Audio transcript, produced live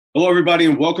Hello, everybody,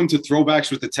 and welcome to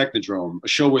Throwbacks with the Technodrome, a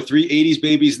show where three 80s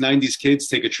babies, 90s kids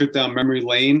take a trip down memory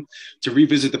lane to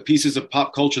revisit the pieces of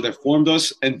pop culture that formed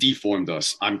us and deformed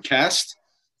us. I'm Cast.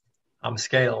 I'm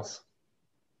Scales.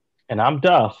 And I'm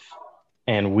Duff,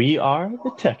 and we are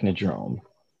the Technodrome.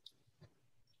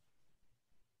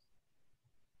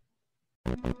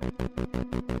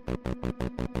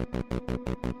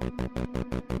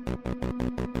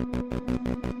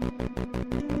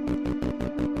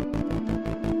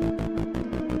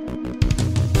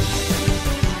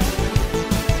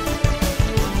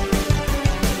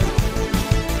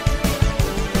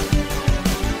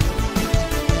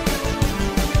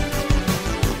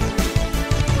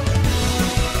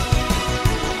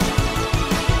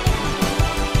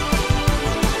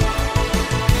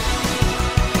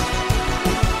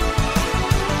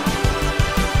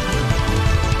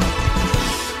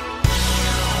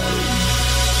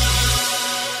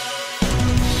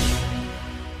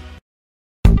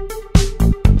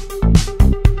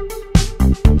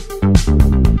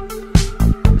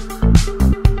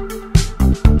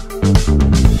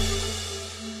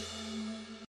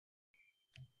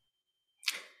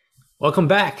 Welcome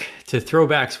back to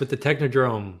Throwbacks with the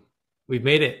Technodrome. We've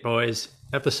made it, boys.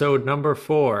 Episode number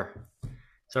 4.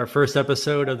 It's our first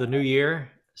episode of the new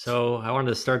year. So I wanted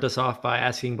to start this off by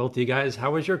asking both of you guys,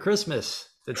 how was your Christmas?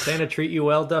 Did Santa treat you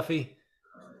well, Duffy?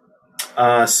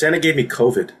 Santa gave me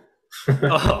COVID.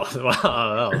 Oh,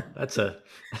 wow. That's a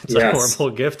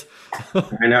horrible gift.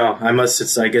 I know.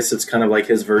 I guess it's kind of like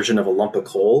his version of a lump of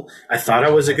coal. I thought I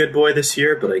was a good boy this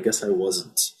year, but I guess I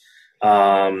wasn't.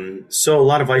 So a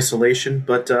lot of isolation,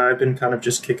 but I've been kind of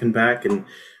just kicking back and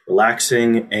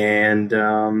relaxing and,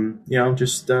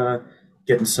 just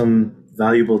getting some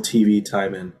valuable TV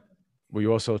time in. Were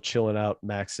you also chilling out,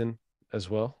 maxing as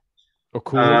well? Or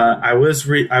cool? I was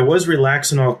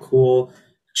relaxing, all cool,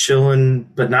 chilling,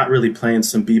 but not really playing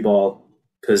some b-ball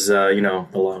because, the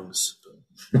lungs.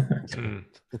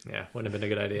 Yeah, wouldn't have been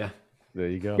a good idea. There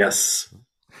you go. Yes.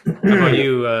 How about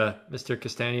you, Mr.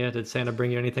 Castagna? Did Santa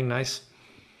bring you anything nice?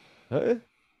 Brought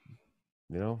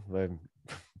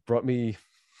me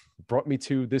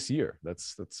to this year.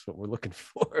 That's what we're looking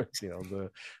for. The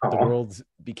world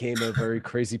became a very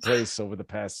crazy place over the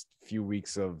past few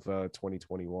weeks of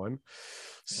 2021.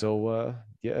 So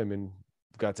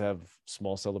got to have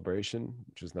small celebration,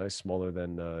 which is nice, smaller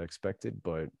than expected,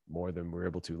 but more than we were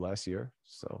able to last year.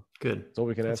 So good. That's all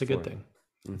we can ask for. That's a good thing.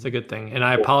 It's a good thing. And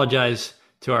I apologize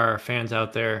to our fans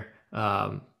out there.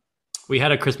 We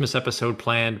had a Christmas episode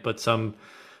planned, but some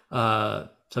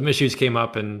issues came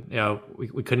up, and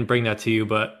we couldn't bring that to you.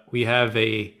 But we have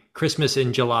a Christmas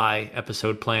in July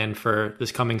episode planned for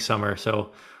this coming summer.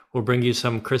 So we'll bring you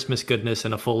some Christmas goodness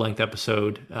in a full length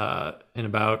episode in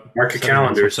about mark your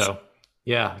calendars. So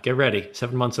yeah, get ready.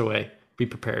 7 months away. Be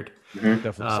prepared. Mm-hmm.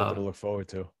 Definitely something to look forward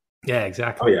to. Yeah,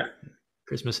 exactly. Oh yeah,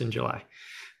 Christmas in July.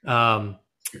 I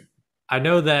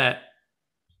know that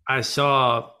I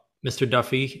saw Mr.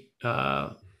 Duffy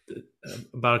about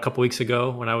a couple weeks ago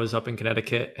when I was up in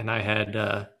Connecticut, and I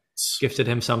had gifted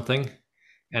him something.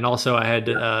 And also I had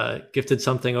gifted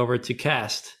something over to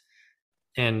Cast.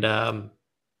 And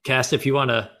Cast, if you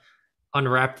want to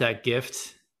unwrap that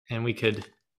gift and we could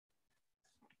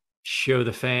show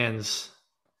the fans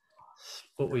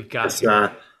what we've got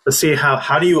here. Let's see,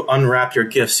 how do you unwrap your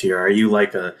gifts here? Are you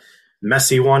like a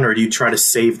messy one, or do you try to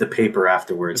save the paper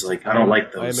afterwards? Like, I don't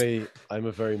like those. I'm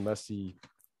a very messy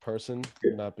person,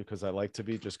 not because I like to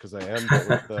be, just because I am.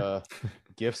 But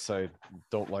with gifts, I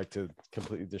don't like to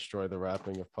completely destroy the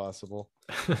wrapping if possible.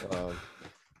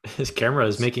 His camera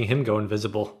is making him go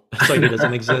invisible. It's like he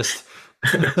doesn't exist.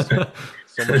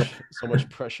 so much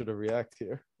pressure to react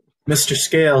here. Mr.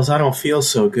 Scales, I don't feel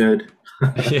so good.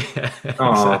 Yeah,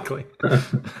 exactly.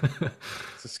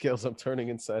 It's the scales I'm turning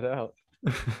inside out.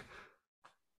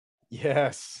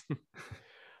 Yes.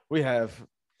 We have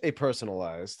a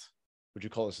personalized, would you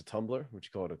call this a tumbler? Would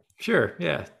you call it a... Sure,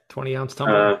 yeah. 20-ounce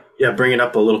tumbler. Yeah, bring it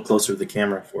up a little closer to the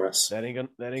camera for us. That ain't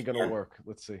gonna work.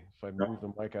 Let's see if I move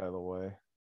the mic out of the way.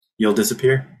 You'll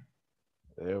disappear?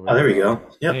 There we go.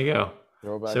 Yep. There you go.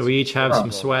 So we each have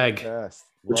some swag.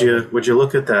 Would you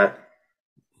look at that?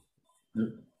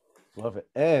 Love it.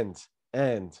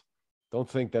 And don't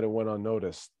think that it went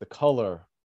unnoticed. The color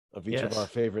of each of our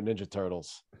favorite Ninja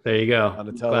Turtles. There you go.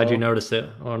 Glad you noticed it.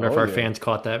 I wonder if our fans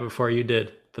caught that before you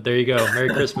did. But there you go. Merry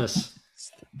Christmas.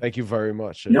 Thank you very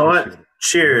much. You know what?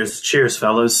 Cheers,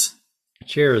 fellas.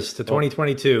 Cheers to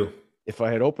 2022. If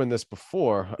I had opened this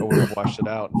before, I would have washed it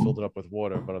out and filled it up with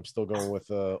water, but I'm still going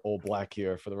with old black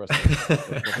here for the rest of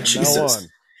the Jesus.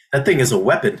 That thing is a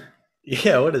weapon.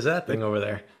 Yeah, what is that thing over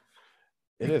there?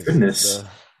 It is. Goodness.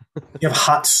 You have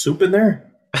hot soup in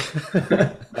there?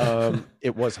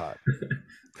 It was hot,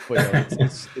 but yeah,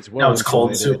 it's well. Now it's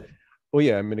cold soup. Oh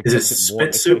yeah, I mean, it Is it kept it warm.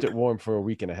 spit It soup? kept it warm for a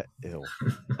week and a half. Ew.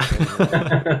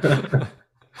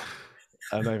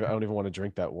 I don't even want to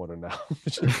drink that water now.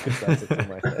 Just because that's in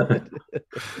my head.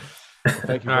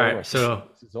 Thank you very much. So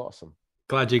this is awesome.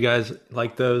 Glad you guys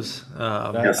like those.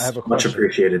 Yes, I have a much question.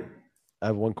 appreciated. I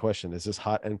have one question. Is this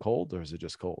hot and cold, or is it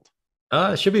just cold?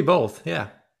 It should be both. Yeah.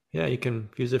 You can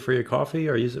use it for your coffee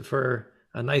or use it for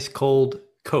a nice cold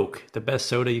Coke, the best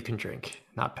soda you can drink,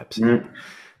 not Pepsi.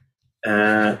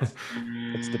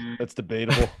 That's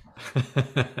debatable.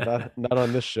 not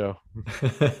on this show.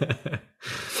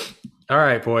 All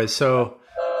right, boys. So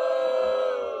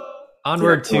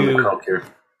onward to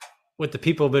what the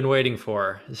people have been waiting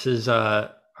for. This is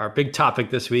our big topic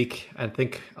this week. I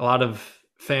think a lot of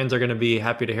fans are going to be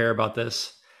happy to hear about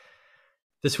this.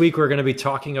 This week, we're going to be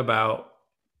talking about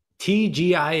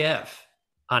TGIF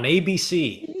on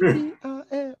ABC. TGIF.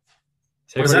 Does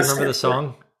everybody remember the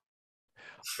song?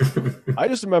 I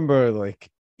just remember like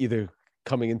either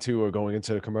coming into or going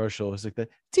into a commercial. It was like the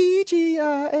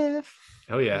TGIF.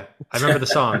 Oh, yeah. I remember the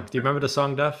song. Do you remember the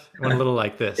song, Duff? It went a little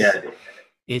like this. Yeah.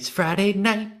 It's Friday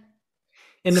night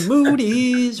and the mood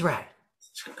is right.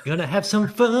 Gonna have some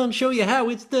fun, show you how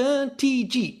it's done.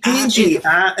 TGIF.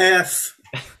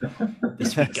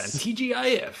 This week on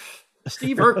TGIF,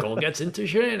 Steve Urkel gets into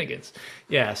shenanigans.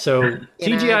 Yeah, so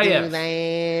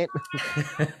TGIF.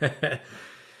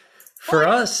 For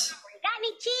us. Got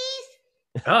any cheese?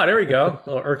 Oh, there we go. A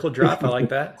little Urkel drop. I like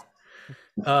that.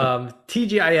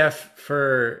 TGIF,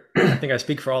 for I think I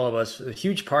speak for all of us, a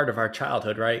huge part of our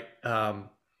childhood, right?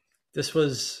 This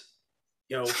was,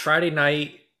 Friday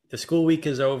night. The school week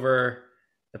is over.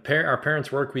 Our parents'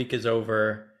 work week is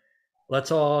over. Let's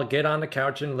all get on the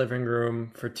couch in the living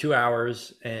room for 2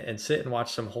 hours and sit and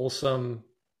watch some wholesome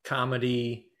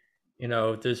comedy.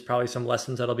 There's probably some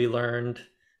lessons that'll be learned.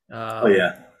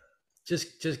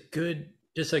 Just good,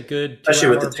 just a good. Especially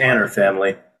with the Tanner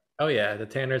family. Oh yeah, the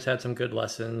Tanners had some good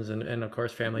lessons, and of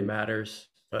course, family matters.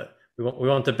 But we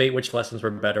won't debate which lessons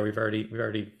were better. We've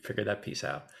already figured that piece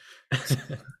out.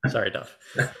 Sorry, Duff.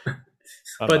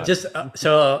 But just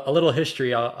so a little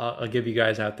history, I'll give you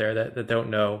guys out there that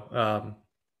don't know.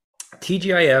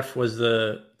 TGIF was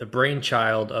the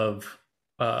brainchild of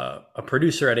a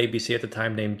producer at ABC at the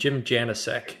time named Jim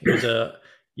Janasek. He was a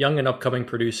young and upcoming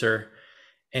producer,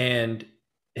 and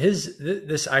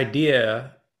this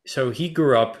idea. So he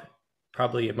grew up,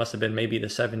 probably it must have been maybe the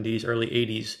 70s, early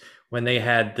 80s, when they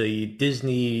had the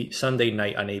Disney Sunday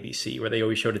night on ABC, where they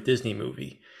always showed a Disney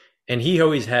movie. And he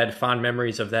always had fond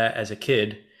memories of that as a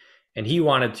kid. And he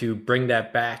wanted to bring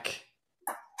that back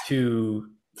to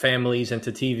families and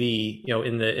to TV,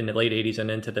 in the late 80s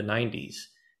and into the 90s.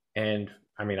 And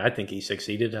I mean, I think he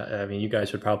succeeded. I mean, you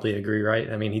guys would probably agree,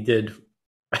 right? I mean, he did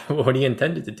what he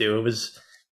intended to do. It was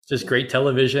just great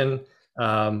television.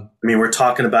 I mean, we're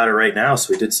talking about it right now,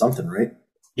 so we did something, right?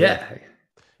 Yeah,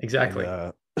 exactly.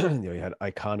 And, you had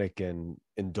iconic and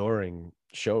enduring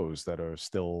shows that are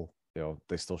still,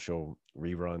 they still show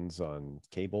reruns on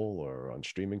cable or on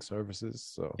streaming services.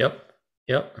 So Yep.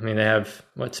 I mean, they have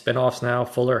spinoffs now,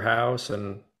 Fuller House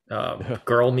and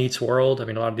Girl Meets World. I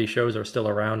mean, a lot of these shows are still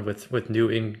around with new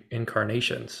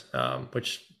incarnations,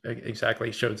 which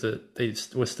exactly shows that they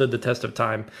withstood the test of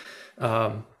time.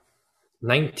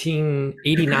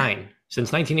 1989.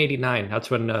 Since 1989,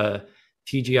 that's when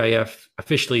TGIF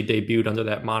officially debuted under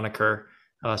that moniker,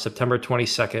 September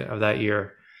 22nd of that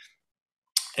year.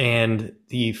 And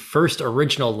the first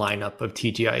original lineup of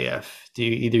TGIF, do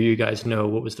either of you guys know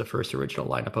what was the first original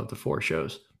lineup of the 4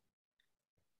 shows?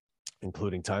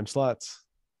 Including time slots?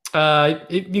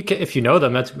 If you know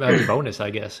them, that's a bonus,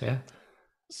 I guess. Yeah.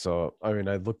 So, I mean,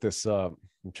 I looked this up.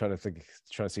 I'm trying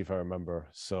to see if I remember.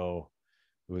 So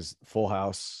it was Full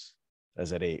House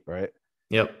as at 8, right?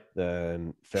 Yep.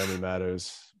 Then Family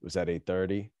Matters was at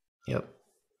 8:30. Yep.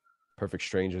 Perfect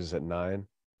Strangers at 9.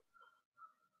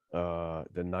 The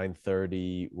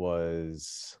 9:30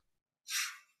 was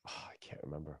I can't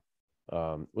remember.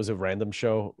 Was it Random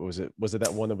Show? Was it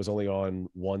that one that was only on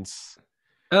once?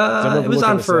 It was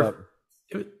on for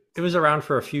it was around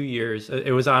for a few years.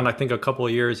 It was on, I think, a couple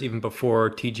of years even before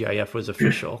TGIF was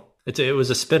official. It was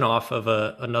a spinoff of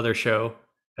another show.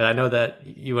 And I know that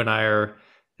you and I are.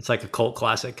 It's like a cult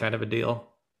classic kind of a deal.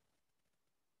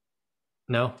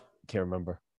 No, can't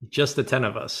remember. Just the 10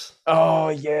 of Us. Oh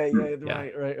yeah.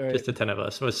 Right. Just the 10 of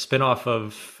Us. It was a spinoff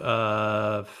of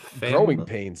Growing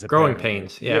Pains. Growing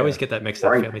Pains. Yeah, I always get that mixed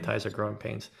up. Family Ties or Growing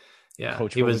Pains. Yeah,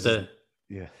 Coach he was the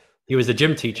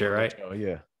gym teacher, right? Oh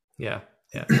yeah. Yeah.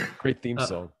 Great theme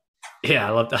song. Yeah,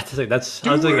 I love that. That's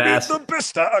I was Doing going to it ask. the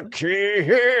best I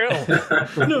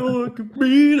can. No, I can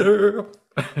beat her.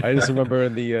 I just remember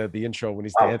in the intro when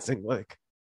he's dancing, like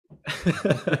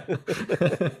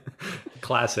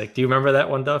Classic. Do you remember that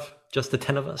one, Duff? Just the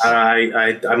 10 of us.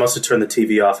 I must have turned the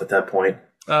TV off at that point.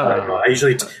 I don't know. I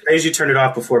usually turn it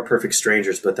off before Perfect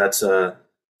Strangers, but that's a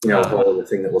whole other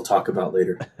thing that we'll talk about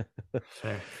later.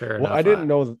 Fair enough. well,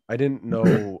 I didn't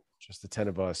know just the 10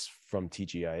 of us from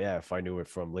TGIF. I knew it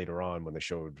from later on when they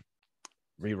showed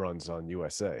reruns on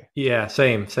USA. Yeah,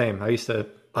 same. I used to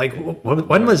like.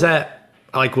 When was that?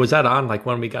 Like, was that on like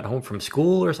when we got home from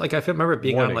school, or like I remember it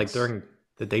being on like during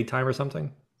the daytime or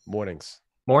something? Mornings.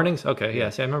 Okay, yeah.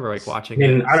 See, I remember like watching. I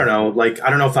mean, I don't know. Like, I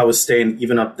don't know if I was staying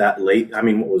even up that late. I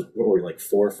mean, what were we, like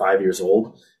 4 or 5 years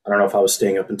old? I don't know if I was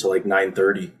staying up until like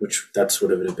 9:30, which that's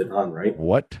what it would have been on, right?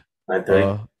 What?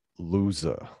 9:30.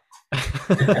 Loser.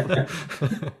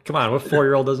 Come on, what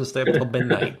 4-year-old doesn't stay up until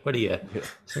midnight? What are you,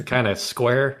 some kind of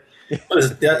square?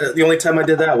 The only time I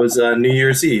did that was New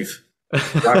Year's Eve,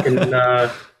 rocking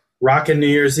New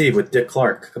Year's Eve with Dick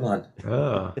Clark. Come on.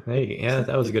 Oh, hey, yeah,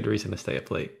 that was a good reason to stay up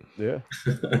late. Yeah.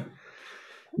 All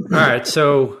right,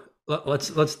 so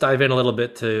let's dive in a little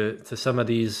bit to some of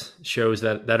these shows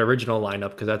that original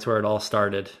lineup, because that's where it all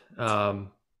started.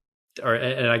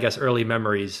 And I guess early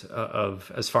memories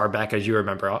of as far back as you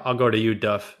remember. I'll go to you,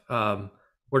 Duff. Do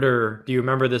you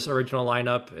remember this original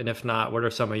lineup? And if not, what are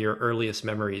some of your earliest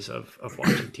memories of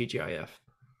watching TGIF?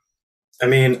 I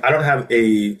mean, I don't have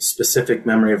a specific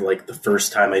memory of like the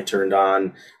first time I turned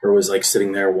on or was like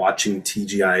sitting there watching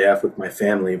TGIF with my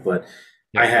family, but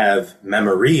I have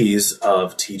memories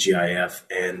of TGIF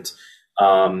and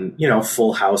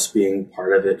Full House being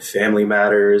part of it, Family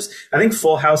Matters. I think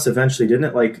Full House eventually didn't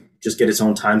it like just get its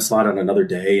own time slot on another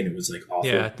day, and it was like awful.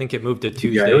 Yeah, I think it moved to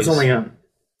Tuesdays. Yeah, it was only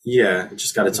it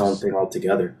just got its own thing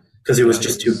altogether because it was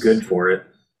just too good for it.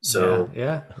 So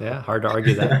yeah, hard to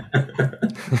argue that.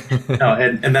 No,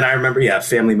 and then I remember,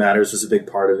 Family Matters was a big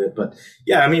part of it. But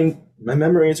yeah, I mean, my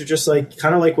memories are just like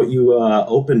kind of like what you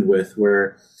opened with,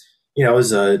 where it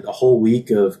was a whole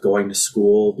week of going to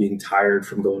school, being tired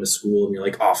from going to school, and you're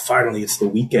like, oh, finally, it's the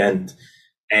weekend.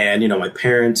 And my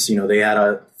parents, they had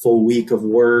a full week of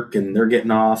work, and they're getting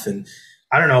off. And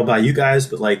I don't know about you guys,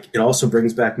 but like it also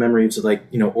brings back memories of like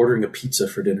ordering a pizza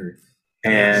for dinner,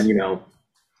 and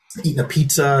eating a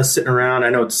pizza, sitting around. I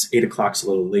know it's 8 o'clock's a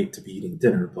little late to be eating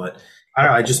dinner, but I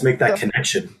don't know. I just make that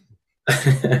connection.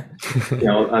 A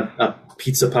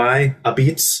pizza pie, a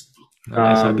beets.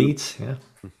 A beets, yeah.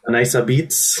 A nice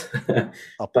beets.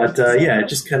 But it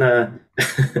just kind of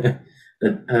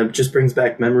it just brings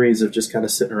back memories of just kind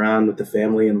of sitting around with the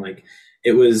family, and like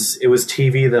it was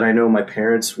TV that I know my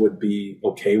parents would be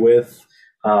okay with.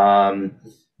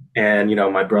 And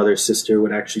my brother, sister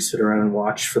would actually sit around and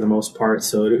watch for the most part.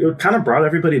 So it kind of brought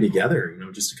everybody together,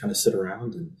 just to kind of sit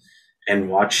around and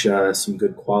watch some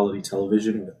good quality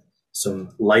television with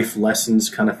some life lessons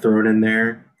kind of thrown in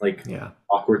there, like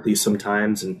awkwardly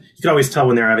sometimes. And you could always tell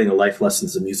when they're having a life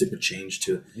lessons, the music would change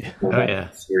to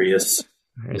serious,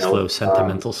 very slow,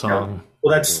 sentimental song.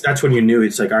 Well, that's when you knew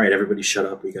it's like, all right, everybody shut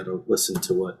up. We got to listen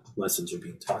to what lessons are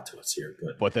being taught to us here.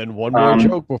 But then one more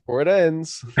joke before it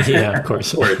ends. Yeah, of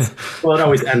course. Well, it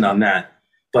always end on that.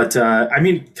 But I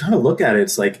mean, kind of look at it.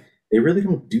 It's like they really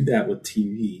don't do that with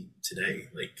TV today.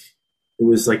 Like it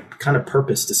was like kind of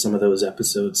purpose to some of those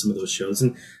episodes, some of those shows,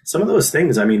 and some of those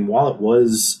things. I mean, while it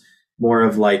was more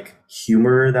of like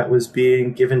humor that was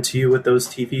being given to you with those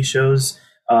TV shows,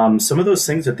 some of those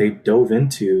things that they dove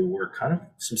into were kind of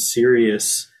some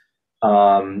serious,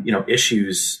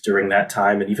 issues during that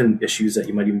time, and even issues that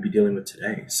you might even be dealing with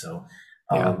today. So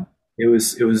it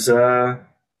was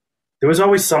there was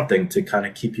always something to kind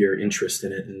of keep your interest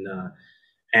in it,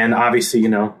 and obviously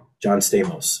John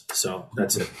Stamos. So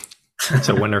that's it. That's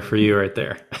a winner for you right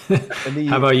there.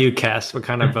 How about you, Cass? What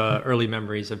kind of early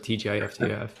memories of TGIF do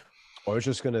you have? I was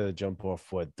just gonna jump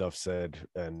off what Duff said,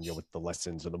 and with the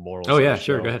lessons or the morals. Oh yeah,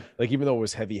 sure, go ahead. Like even though it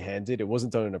was heavy-handed, it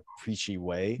wasn't done in a preachy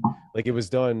way. Like it was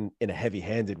done in a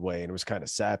heavy-handed way, and it was kind of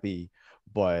sappy.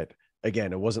 But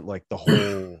again, it wasn't like the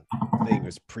whole thing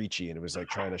was preachy, and it was like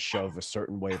trying to shove a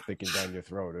certain way of thinking down your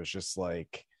throat. It was just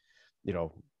like,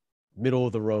 middle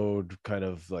of the road kind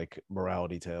of like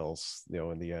morality tales,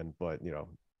 in the end. But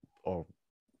all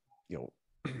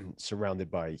surrounded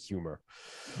by humor,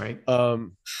 right?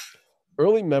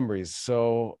 Early memories.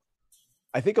 So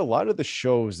I think a lot of the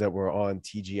shows that were on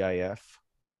TGIF,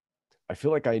 I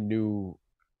feel like I knew,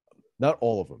 not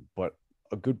all of them, but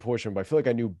a good portion, but I feel like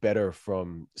I knew better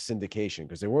from syndication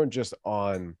because they weren't just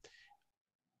on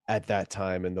at that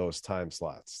time in those time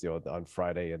slots, on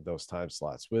Friday in those time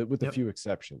slots, with a few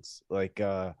exceptions. Like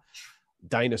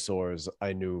Dinosaurs,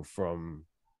 I knew from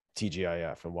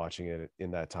TGIF and watching it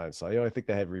in that time slot. I think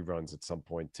they had reruns at some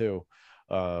point too.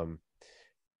 But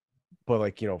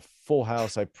like, Full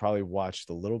House, I probably watched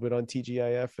a little bit on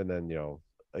TGIF, and then,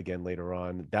 again later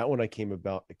on. That one I came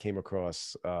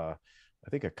across. I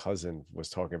think a cousin was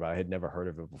talking about. I had never heard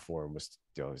of it before, and was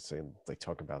saying, like,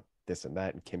 talking about this and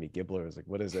that. And Kimmy Gibbler was like,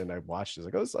 "What is it?" And I watched it.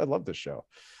 I was like, "Oh, I love this show.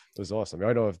 It was awesome."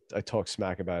 I know I talked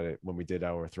smack about it when we did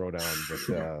our throwdown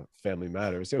with Family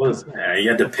Matters. You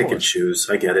had to pick and choose.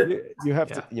 I get it. You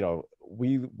have to.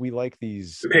 We like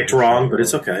these. You picked wrong, but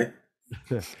it's okay.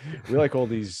 We like all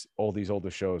these older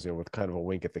shows, with kind of a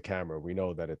wink at the camera. We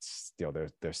know that it's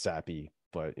they're sappy,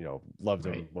 but loved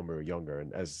them when we were younger.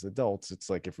 And as adults, it's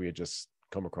like if we had just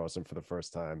come across them for the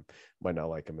first time, might not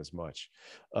like them as much.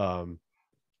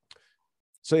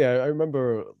 So yeah, I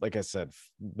remember, like I said,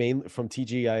 mainly from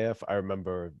TGIF, I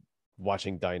remember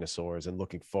watching Dinosaurs and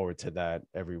looking forward to that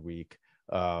every week.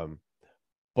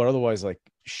 But otherwise, like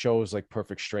shows like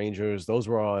Perfect Strangers, those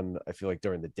were on, I feel like,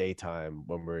 during the daytime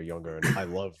when we were younger, and I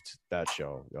loved that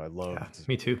show. I loved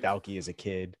me too. Dowkey as a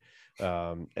kid.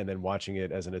 And then watching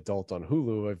it as an adult on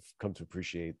Hulu, I've come to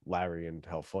appreciate Larry and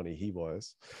how funny he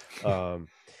was. And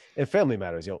Family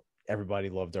Matters, everybody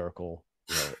loved Urkel.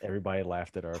 Everybody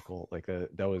laughed at Urkel. Like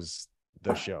that was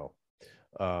the show.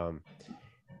 And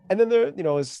then there,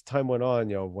 as time went on,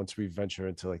 once we venture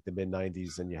into like the mid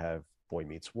 90s, and you have Boy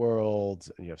Meets World,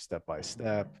 and you have Step by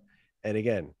Step. And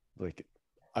again, like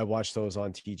I watched those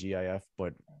on TGIF,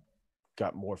 but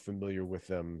got more familiar with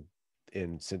them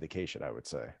in syndication, I would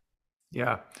say.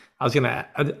 Yeah, I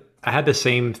had the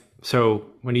same. So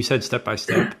when you said Step by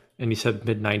Step and you said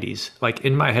mid 90s, like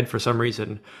in my head, for some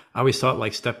reason, I always thought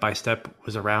like Step by Step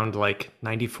was around like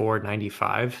 94,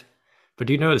 95. But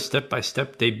do you know the Step by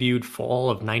Step debuted fall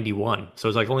of 91? So it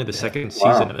was like only the second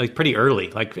season, like pretty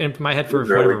early. Like in my head, for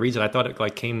whatever reason, I thought it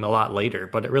like came a lot later,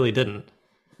 but it really didn't.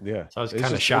 Yeah. So I was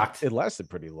kind of shocked. It lasted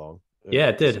pretty long.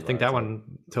 It did. I think that one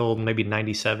till maybe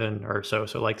 97 or so.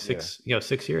 So like 6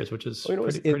 years, which is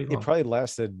pretty long. It probably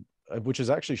lasted, which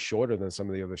is actually shorter than some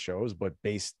of the other shows, but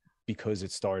because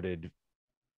it started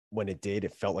when it did,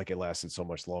 it felt like it lasted so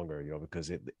much longer,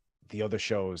 because the other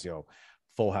shows,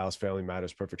 Full House, Family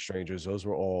Matters, Perfect Strangers, those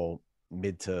were all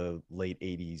mid to late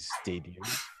 80s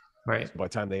debuts. Right. So by the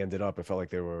time they ended up, it felt like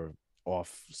they were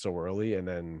off so early. And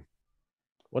then,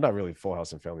 well, not really Full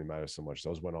House and Family Matters so much.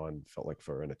 Those went on, felt like,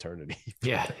 for an eternity.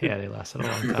 Yeah, they lasted a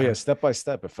long time. But yeah, Step by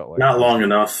Step, it felt like not long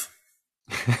enough.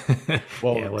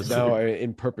 Well, it now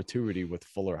in perpetuity with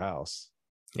Fuller House.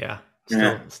 Yeah,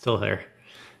 still there.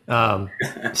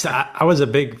 So I was a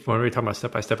big, when we were talking about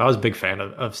Step by Step, I was a big fan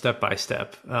of Step by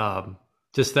Step.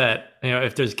 Just that,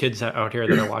 if there's kids out here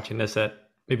that are watching this that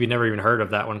maybe never even heard of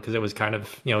that one, because it was kind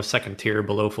of, second tier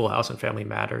below Full House and Family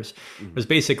Matters. It was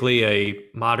basically a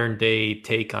modern day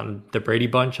take on the Brady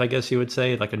Bunch, I guess you would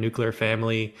say, like a nuclear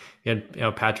family. You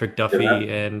had, Patrick Duffy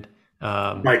and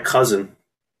my cousin.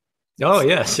 Oh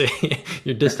yes,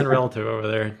 your distant relative over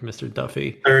there, Mr.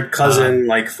 Duffy. Third cousin,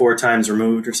 like 4 times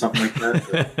removed or something like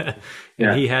that.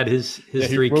 And he had his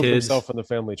 3 kids. Himself in the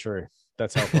family tree.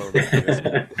 That's how far it is.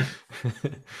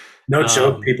 No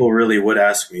joke. People really would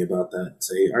ask me about that.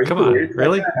 Say, "Are you come on,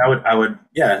 really?" Like I would.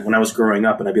 Yeah. When I was growing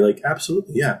up, and I'd be like,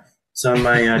 "Absolutely, yeah." It's on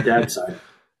my dad's side,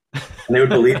 and they would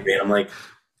believe me. And I'm like,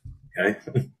 "Okay."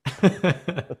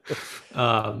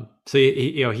 So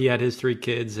he had his 3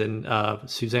 kids, and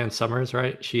Suzanne Summers,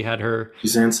 right? She had her.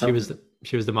 Suzanne Summers.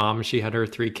 She was the mom. She had her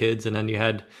 3 kids, and then you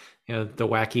had the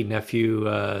wacky nephew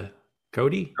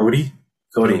Cody.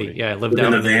 Cody, yeah, lived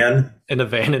down in a van. In a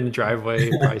van in the driveway,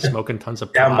 probably smoking tons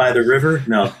of down by the river.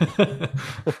 No,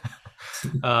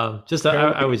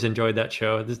 I always enjoyed that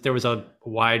show. There was a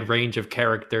wide range of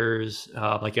characters.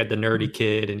 Like you had the nerdy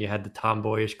kid, and you had the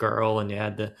tomboyish girl, and you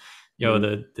had the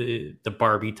the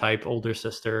Barbie type older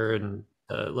sister, and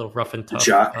the little rough and tough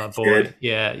boy. Kid.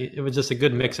 Yeah, it was just a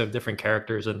good mix of different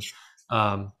characters, and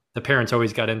the parents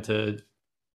always got into.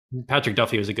 Patrick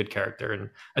Duffy was a good character, and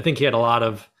I think he had a lot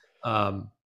of.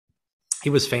 He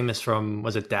was famous from,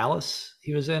 was it Dallas?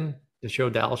 He was in the show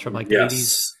Dallas from like the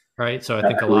 80s, right? So I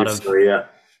think a lot of,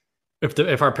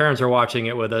 if our parents are watching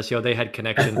it with us, they had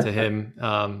connection to him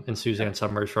and Suzanne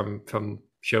Summers from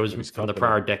shows from the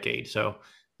prior decade. So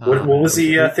what was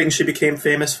the thing she became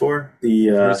famous for?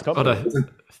 The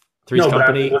Three's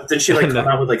Company. Did she come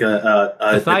out with like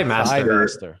a Thigh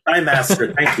Master? Thigh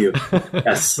Master. Thank you.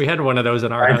 Yes, we had one of those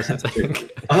in our house. I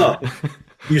think. Oh.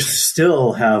 You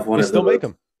still have one of those. Still make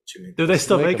them. to make. Do they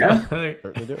still make them? them?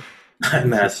 Certainly do. I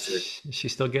mastered.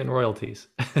 She's still getting royalties.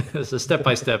 It's a step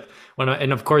by step.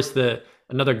 And of course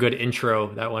another good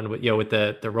intro, that one with with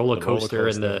the roller coaster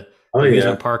and the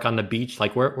amusement park on the beach.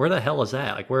 Like where the hell is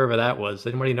that? Like wherever that was.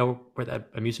 Anybody know where that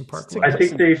amusement park was? I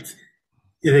think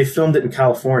they filmed it in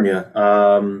California.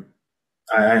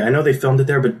 I know they filmed it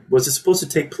there, but was it supposed to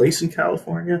take place in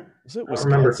California? Was it I don't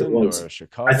remember if it was. Or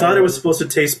Chicago? I thought it was supposed to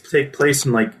take place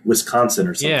in like Wisconsin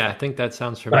or something. Yeah, I think that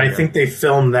sounds familiar. But I think they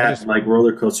filmed that like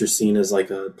roller coaster scene as like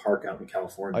a park out in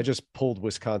California. I just pulled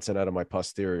Wisconsin out of my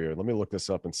posterior. Let me look this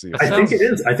up and see. I think it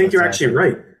is. I think you're actually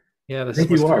right. Yeah, I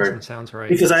think you are. Sounds right.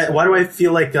 Because why do I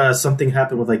feel like something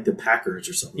happened with like the Packers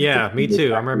or something? Yeah, like me too.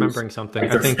 Packers, I'm remembering something.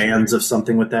 Like I think fans of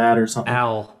something with that or something.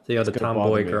 Al, the other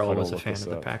tomboy girl, was a fan of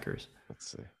the up. Packers.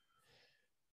 Let's see.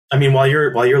 I mean, while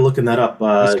you're looking that up,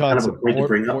 kind of a point to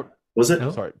bring up. Was it?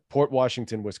 No? Sorry, Port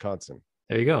Washington, Wisconsin.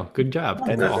 There you go. Good job.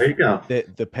 Oh, there you go.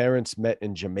 The parents met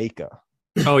in Jamaica.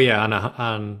 Oh yeah,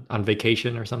 on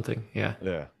vacation or something. Yeah.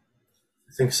 Yeah.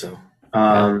 I think so.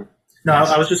 No,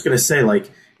 I was just going to say, like,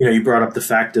 you brought up the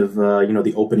fact of,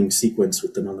 the opening sequence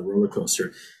with them on the roller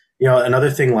coaster.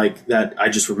 Another thing like that I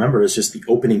just remember is just the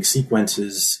opening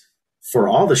sequences for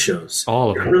all the shows.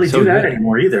 All of them. them. They don't really do that good.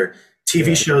 Anymore either.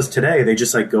 TV shows today, they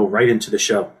just like go right into the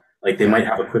show. Like they might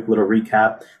have a quick little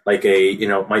recap, like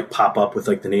it might pop up with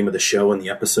like the name of the show and the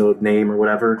episode name or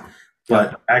whatever.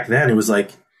 But back then it was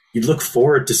like, you'd look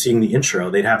forward to seeing the intro.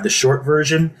 They'd have the short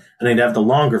version and they'd have the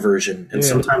longer version. And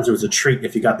sometimes it was a treat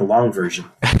if you got the long version.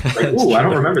 Like, ooh, I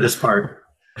don't remember this part.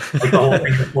 Like the whole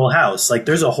thing of Full House. Like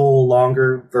there's a whole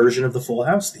longer version of the Full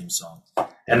House theme song.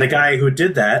 And the guy who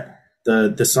did that,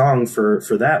 the song for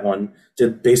that one,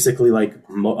 did basically like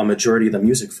a majority of the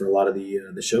music for a lot of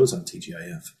the shows on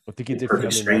TGIF. I think he did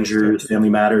Perfect Strangers, Family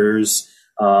Matters,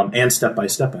 and Step by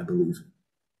Step, I believe.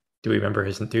 Do we remember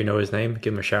do you know his name?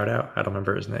 Give him a shout out. I don't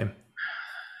remember his name.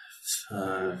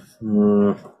 I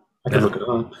can look it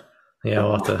up. Yeah,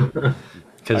 we'll have to.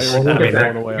 Because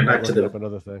back to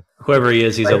another thing. Whoever he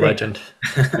is, he's a legend.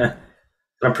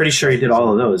 I'm pretty sure he did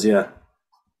all of those. Yeah.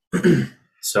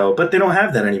 So, but they don't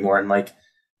have that anymore, and like,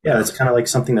 yeah, it's kind of like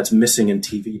something that's missing in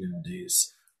TV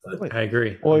nowadays. But I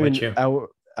agree. Well, I mean,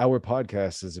 our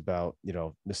podcast is about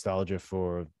nostalgia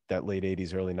for that late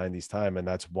 '80s, early '90s time, and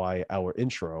that's why our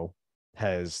intro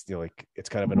has like it's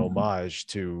kind of an homage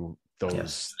to those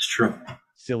it's true.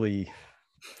 silly,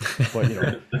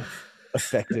 but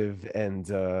effective and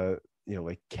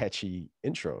like catchy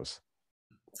intros.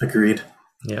 Agreed.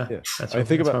 Yeah. That's I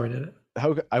think about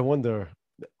how I wonder.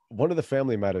 One of the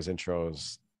Family Matters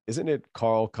intros, isn't it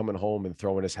Carl coming home and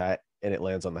throwing his hat and it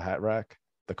lands on the hat rack,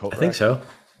 the coat rack? I think so.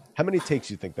 How many takes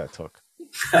do you think that took?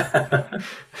 I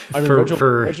mean,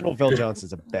 Reginald Vell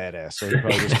Johnson's a badass. So he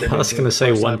probably just I was going to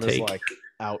say one take. Like,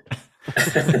 out.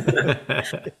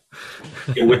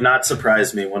 It would not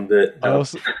surprise me one bit. No.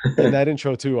 Also, in that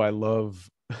intro too, I love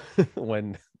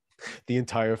when the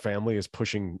entire family is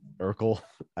pushing Urkel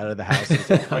out of the house.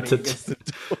 And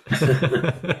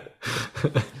the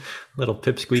little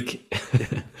pipsqueak.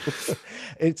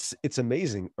 It's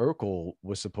amazing. Urkel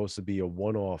was supposed to be a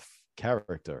one-off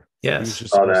character. Yes, he was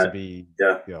just supposed to be,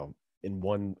 in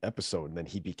one episode, and then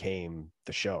he became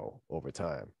the show over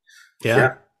time.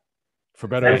 Yeah. For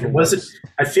better or for worse.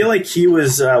 I feel like he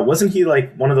was. Wasn't he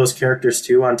like one of those characters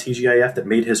too on TGIF that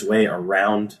made his way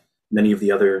around many of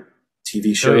the other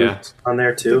TV shows on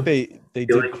there too? They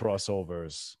did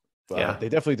crossovers. They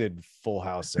definitely did Full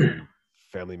House and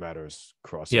Family Matters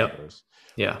crossovers.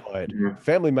 Yeah. But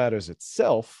Family Matters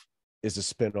itself is a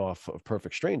spin-off of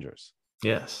Perfect Strangers.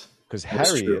 Yes. Because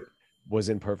Harriet was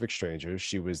in Perfect Strangers.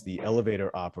 She was the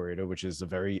elevator operator, which is a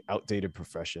very outdated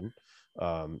profession.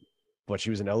 But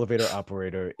she was an elevator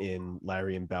operator in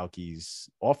Larry and Balky's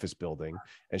office building,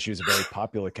 and she was a very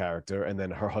popular character. And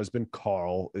then her husband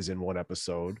Carl is in one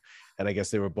episode, and I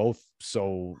guess they were both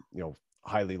so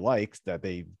highly liked that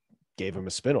they gave him a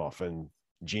spinoff. And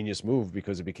genius move,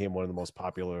 because it became one of the most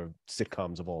popular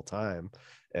sitcoms of all time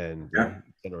and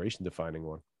generation defining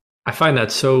one. I find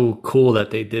that so cool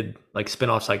that they did like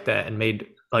spinoffs like that and made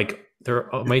like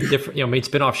made different made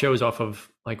spinoff shows off of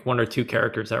like one or two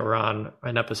characters that were on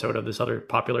an episode of this other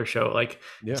popular show. Like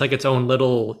it's like its own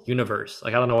little universe.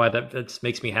 Like I don't know why that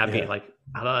makes me happy. Yeah. Like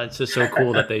I don't know, it's just so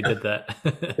cool that they did that.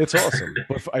 It's awesome.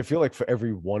 But I feel like for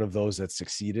every one of those that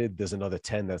succeeded, there's another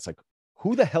 10 that's like,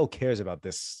 who the hell cares about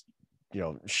this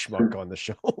schmuck on the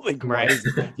show? Like, right.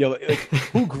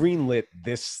 Who greenlit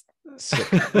this this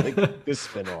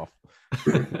spinoff?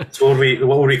 So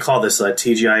what would we call this?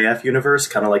 TGIF universe,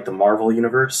 kind of like the Marvel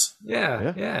universe.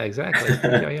 Yeah, exactly.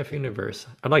 TGIF universe.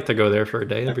 I'd like to go there for a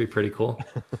day. That'd be pretty cool.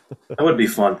 That would be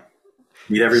fun.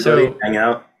 Meet everybody, So hang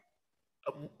out.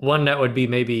 one that would be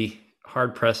maybe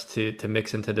hard pressed to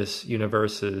mix into this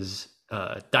universe is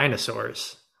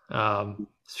Dinosaurs.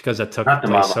 It's because that took Not the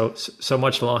place mama. so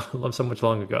much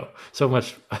long ago. So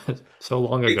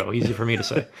long ago. Easy for me to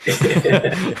say.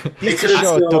 It could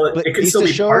still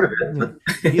be part of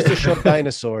it. He's the show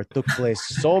Dinosaur took place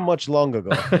so much long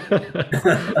ago.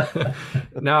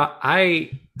 Now,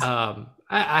 I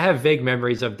have vague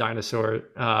memories of Dinosaur,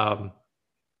 and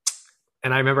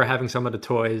I remember having some of the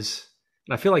toys.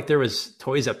 And I feel like there was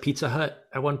toys at Pizza Hut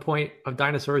at one point of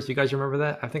Dinosaurs. Do you guys remember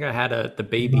that? I think I had the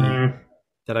baby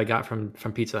that I got from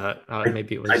Pizza Hut.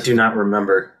 Maybe it was. I do not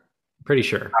remember. Pretty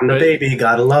sure. I'm the baby,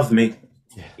 gotta love me.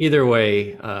 Either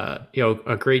way,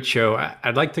 a great show.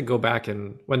 I'd like to go back,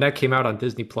 and when that came out on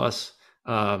Disney Plus,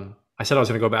 I said I was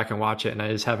going to go back and watch it, and I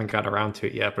just haven't got around to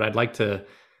it yet. But I'd like to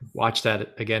watch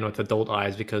that again with adult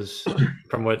eyes, because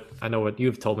from what I know, what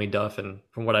you've told me, Duff, and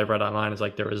from what I've read online, is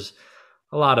like there was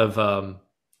a lot of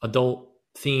adult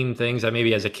theme things that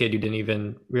maybe as a kid you didn't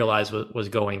even realize was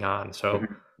going on. So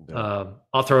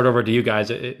I'll throw it over to you guys,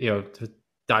 to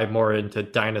dive more into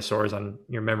Dinosaurs, on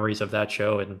your memories of that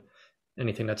show and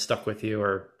anything that stuck with you,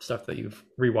 or stuff that you've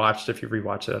rewatched, if you've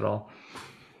rewatched it at all.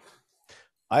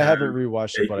 I haven't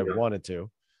rewatched it, but I wanted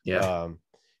to. Yeah.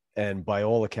 And by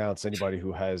all accounts, anybody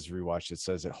who has rewatched it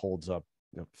says it holds up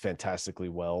fantastically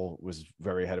well, was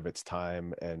very ahead of its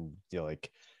time, and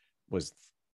was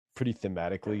pretty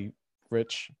thematically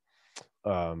rich.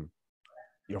 From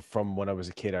when I was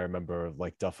a kid, I remember,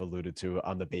 like Duff alluded to,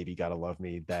 "I'm the Baby, Gotta Love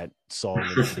Me," that song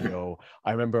and video.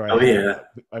 I remember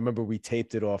I remember we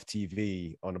taped it off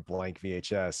TV on a blank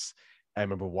VHS. I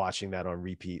remember watching that on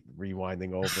repeat,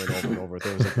 rewinding over and over and over. It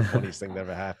was like the funniest thing that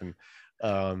ever happened.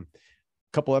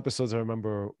 Couple episodes I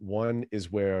remember. One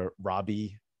is where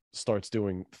Robbie starts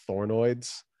doing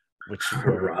Thornoids, which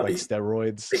were like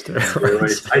steroids.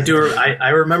 I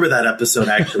remember that episode,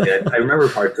 actually. I remember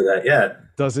parts of that. Yeah.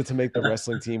 Does it to make the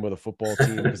wrestling team or the football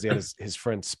team, because he had his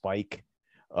friend Spike.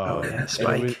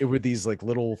 Spike. It were these like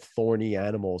little thorny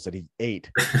animals that he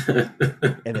ate,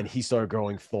 and then he started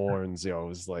growing thorns. It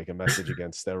was like a message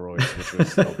against steroids, which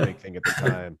was a big thing at the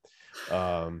time.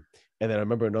 And then I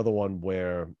remember another one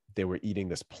where they were eating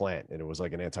this plant, and it was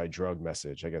like an anti-drug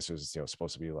message. I guess it was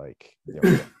supposed to be like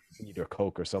eat or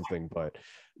Coke or something, but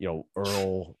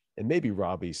Earl and maybe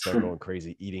Robbie start going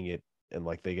crazy eating it, and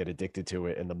like they get addicted to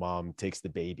it, and the mom takes the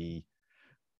baby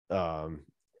and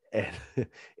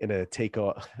in a take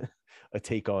on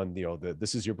the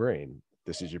 "this is your brain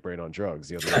on drugs,"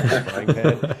 the frying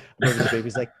pan. Remember the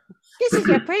baby's like, "This is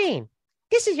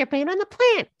your brain on the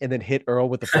plant," and then hit Earl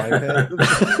with the frying pan.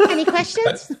 Any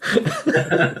questions?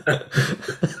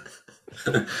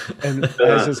 And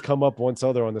as has come up once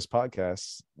other on this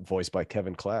podcast, voiced by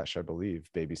Kevin Clash, I believe,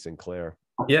 Baby Sinclair.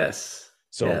 Yes.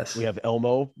 So we have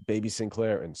Elmo, Baby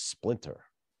Sinclair, and Splinter.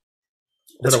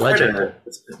 What a legend.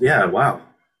 Yeah, wow.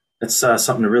 That's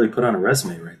something to really put on a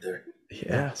resume right there.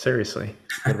 Yeah, seriously.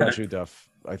 What about you, Duff?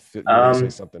 I feel you want to say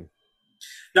something.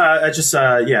 No, I just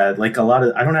like a lot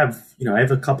of, I don't have, I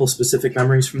have a couple specific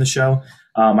memories from the show.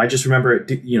 I just remember it,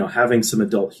 having some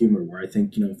adult humor where I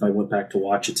think, if I went back to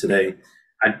watch it today,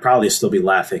 I'd probably still be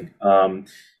laughing.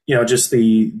 Just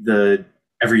the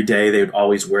every day they would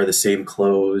always wear the same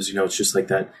clothes. It's just like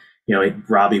that.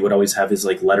 Robbie would always have his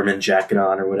like Letterman jacket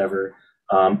on or whatever.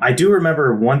 I do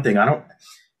remember one thing.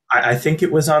 I think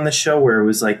it was on the show where it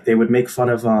was like they would make fun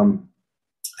of.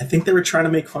 I think they were trying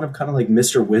to make fun of kind of like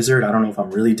Mr. Wizard. I don't know if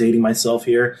I'm really dating myself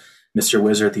here. Mr.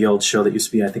 Wizard, the old show that used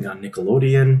to be, I think, on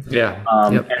Nickelodeon. Yeah.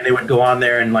 And they would go on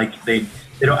there and like I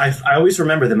always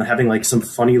remember them having like some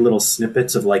funny little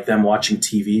snippets of like them watching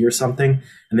TV or something.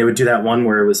 And they would do that one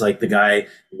where it was like the guy,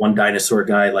 one dinosaur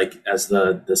guy, like as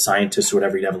the scientist or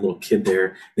whatever, you'd have a little kid there.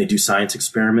 And they do science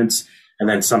experiments, and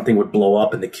then something would blow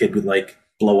up and the kid would like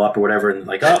blow up or whatever. And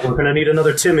like, oh, we're going to need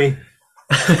another Timmy.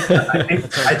 I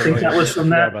think that was from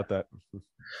that. About that.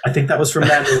 I think that was from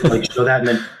that. They would, like show that,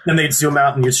 and then they'd zoom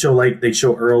out and they'd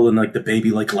show Earl and like the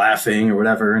baby like laughing or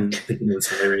whatever, and thinking it was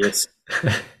hilarious.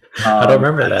 I don't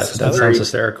remember that. That sounds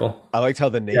hysterical. I liked how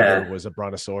the neighbor was a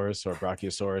brontosaurus or a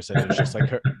brachiosaurus, and it was just like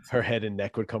her head and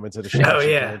neck would come into the shot. Oh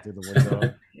yeah, through the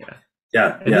window.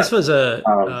 Yeah. And this was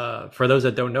for those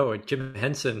that don't know, a Jim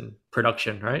Henson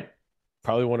production, right?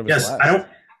 Probably one of his last.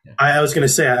 I was going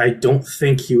to say I don't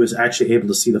think he was actually able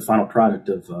to see the final product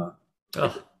of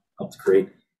Helped Create.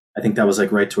 I think that was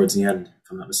like right towards the end,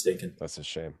 if I'm not mistaken. That's a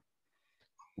shame.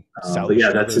 But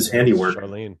yeah, that's his handiwork.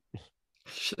 Charlene.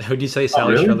 Who'd you say,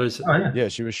 Sally really? Struthers? Oh, yeah. Yeah,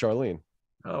 she was Charlene.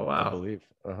 Oh wow, I believe.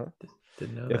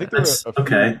 Didn't know I that. think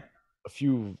there were a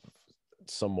few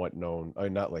somewhat known,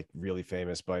 not like really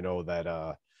famous, but I know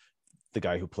that the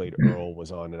guy who played Earl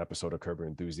was on an episode of Curb Your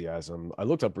Enthusiasm. I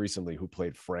looked up recently who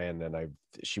played Fran, and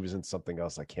she was in something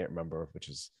else I can't remember, which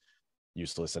is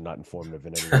useless and not informative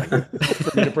in any way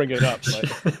for me to bring it up.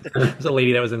 But There's a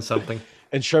lady that was in something.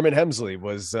 And Sherman Hemsley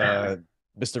was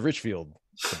Mr. Richfield,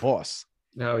 the boss.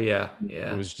 Oh yeah,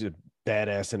 It was just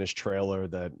badass in his trailer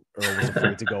that Earl was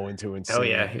afraid to go into and see. Oh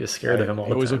yeah, he was scared of him all the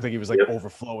time. It always looked like he was like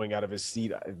overflowing out of his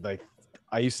seat.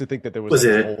 I used to think that there was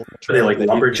like, it were they like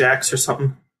lumberjacks or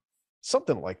something?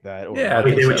 Something like that. Or yeah,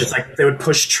 they would just like they would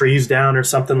push trees down or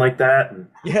something like that.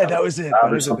 Yeah, that was it.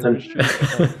 Or something.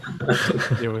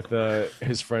 With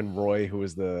his friend Roy, who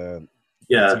was the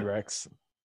T-Rex.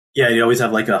 Yeah, you always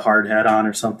have like a hard hat on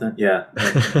or something. Yeah.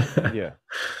 Yeah.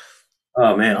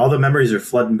 Oh man, all the memories are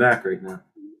flooding back right now.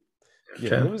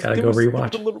 Yeah, gotta go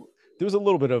rewatch. There was a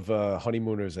little bit of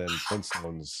Honeymooners and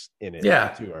Flintstones in it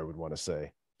too, I would want to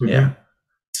say. Yeah.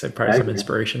 So probably some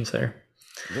inspirations there.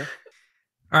 Yeah.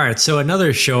 All right. So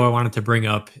another show I wanted to bring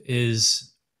up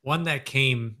is one that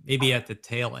came maybe at the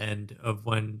tail end of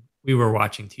when we were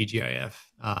watching TGIF.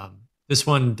 This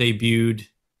one debuted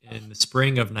in the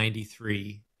spring of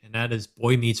 '93, and that is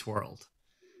Boy Meets World.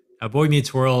 Now, Boy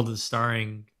Meets World is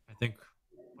starring, I think,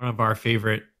 one of our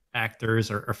favorite actors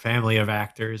or family of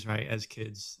actors, right, as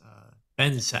kids,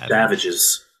 Ben Savage.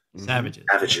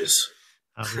 Savages.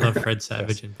 We love Fred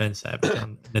Savage and Ben Savage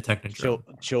on the Technodrome.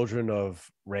 Children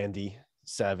of Randy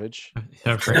Savage.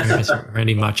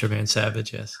 Randy Macho Man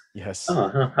Savage, yes. Yes.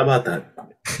 How about that?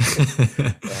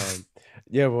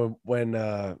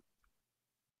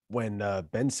 When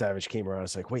Ben Savage came around,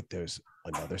 it's like, wait, there's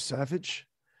another Savage?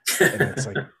 And it's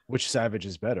like, which Savage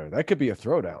is better? That could be a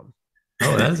throwdown.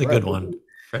 Oh, that is a good one.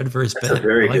 Fred versus Ben.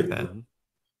 Very I like good that. one.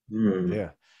 Yeah.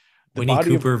 Winnie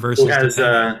Cooper versus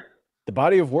the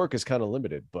body of work is kind of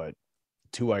limited, but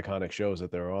two iconic shows that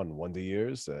they're on, Wonder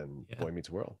Years and Boy Meets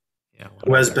World. Yeah.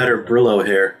 Who has better Brillo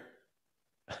hair?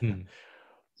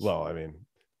 Well, I mean,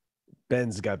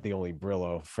 Ben's got the only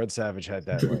Brillo. Fred Savage had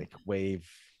that like wave,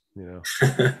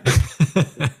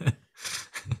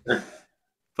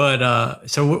 But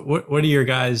so what are your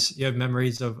guys? You have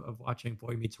memories of watching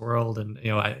Boy Meets World, and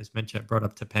as mentioned, I brought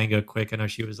up Topanga quick. I know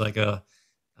she was like a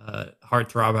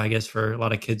heartthrob, I guess, for a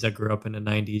lot of kids that grew up in the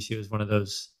 '90s. She was one of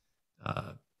those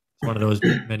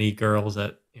many girls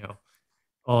that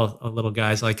all little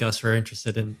guys like us were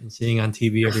interested in seeing on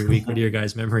TV every week. What are your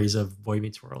guys' memories of Boy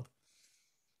Meets World?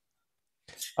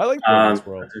 I like Boy Meets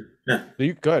World. Yeah.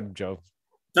 You go ahead, Joe.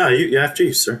 No, after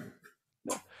you, sir.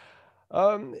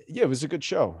 It was a good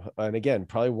show, and again,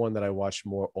 probably one that I watched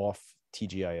more off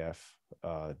TGIF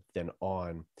than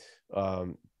on.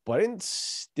 But I didn't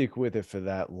stick with it for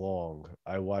that long.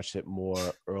 I watched it more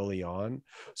early on,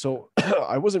 so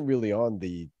I wasn't really on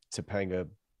the Topanga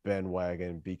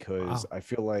bandwagon because I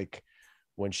feel like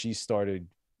when she started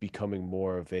becoming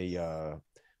more of a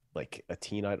like a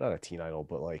teen idol, not a teen idol,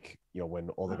 but like when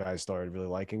all the guys started really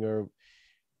liking her,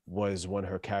 was when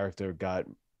her character got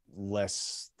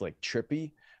less like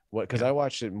trippy. Because I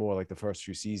watched it more like the first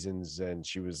few seasons, and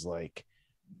she was like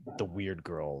the weird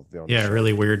girl.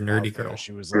 Really weird nerdy girl.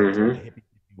 She was like the hippie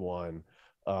one.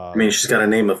 I mean, she's got a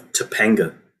name of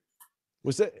Topanga.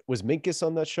 Was Minkus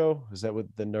on that show? Is that what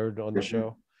the nerd on the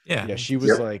show? Yeah. She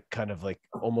was like kind of like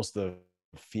almost the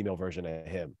female version of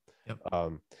him. Yep.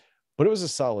 But it was a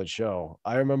solid show.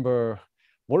 I remember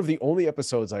one of the only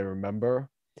episodes I remember,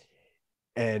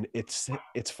 and it's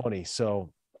funny.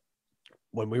 So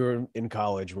when we were in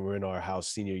college, when we were in our house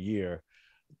senior year,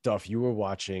 Duff, you were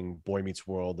watching Boy Meets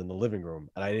World in the living room,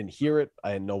 and I didn't hear it.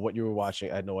 I didn't know what you were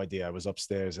watching. I had no idea. I was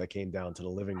upstairs. I came down to the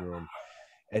living room,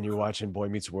 and you're watching Boy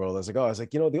Meets World. I was like,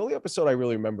 the only episode I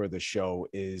really remember of the show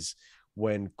is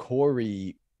when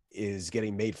Corey is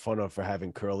getting made fun of for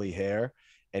having curly hair,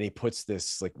 and he puts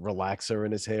this like relaxer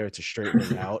in his hair to straighten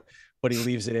it out, but he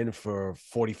leaves it in for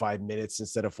 45 minutes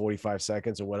instead of 45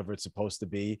 seconds or whatever it's supposed to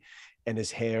be. And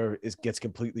his hair gets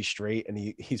completely straight, and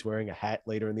he's wearing a hat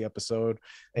later in the episode,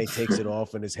 and he takes it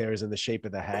off and his hair is in the shape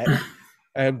of the hat.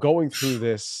 And I'm going through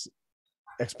this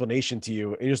explanation to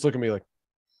you, and you just look at me like,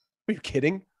 are you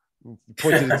kidding? You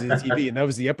pointed into the TV, and that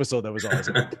was the episode that was on. I was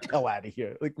like, get the hell out of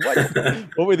here. Like,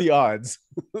 what were the odds?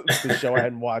 The show I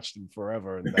hadn't watched in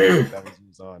forever, and that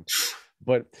was on.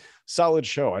 But solid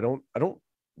show. I don't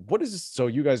what is this? So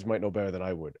you guys might know better than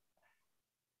I would.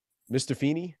 Mr.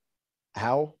 Feeney,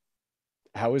 how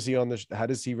is he on the how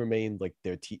does he remain like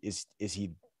their is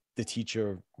he the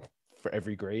teacher for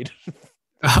every grade?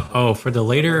 For the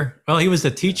later, well, he was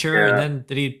the teacher, and then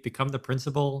did he become the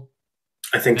principal?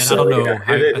 I think so. I don't know.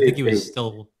 I think he was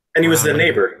still, and he was the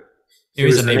neighbor. He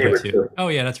was a neighbor too. Oh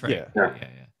yeah, that's right. Yeah.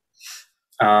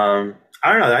 I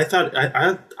don't know. I thought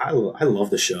I love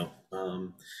the show.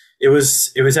 It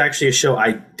was actually a show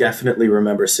I definitely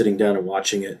remember sitting down and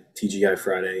watching it. TGI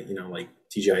Friday, like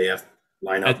TGIF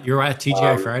lineup. You're at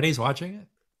TGI Fridays watching it?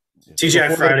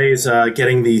 TGI Fridays,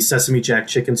 getting the Sesame Jack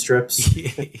chicken strips.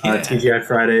 Yeah. TGI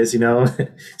Fridays,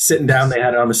 sitting down, they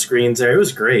had it on the screens there. It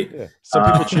was great. Yeah. Some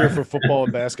people cheer for football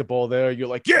and basketball there. You're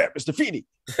like, yeah, Mr. Feeney.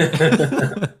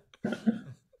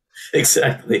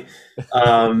 Exactly.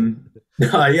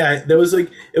 Yeah, it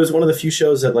was one of the few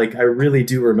shows that I really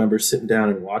do remember sitting down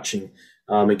and watching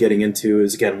and getting into.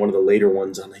 Is again one of the later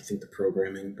ones on I think the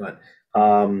programming, but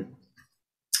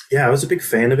yeah, I was a big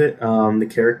fan of it. The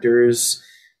characters,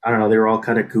 I don't know, they were all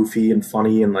kind of goofy and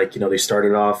funny, and they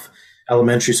started off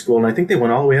elementary school, and I think they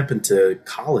went all the way up into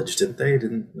college, didn't they?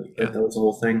 That was the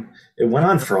whole thing. It went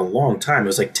on for a long time. It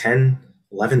was 10,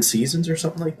 11 seasons or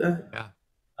something like that. Yeah.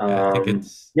 I think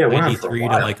it's 93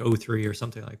 to 03 or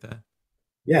something like that.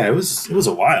 Yeah, it was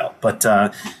a while, but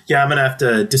yeah, I'm gonna have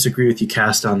to disagree with you,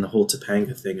 Cast, on the whole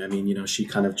Topanga thing. I mean, she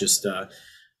kind of just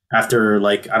after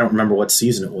I don't remember what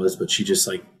season it was, but she just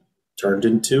turned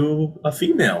into a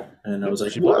female, and I was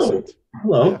like, whoa,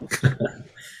 hello, yeah.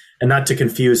 And not to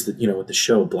confuse with the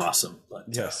show Blossom, but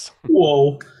yes,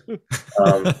 whoa,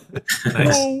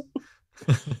 nice.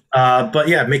 But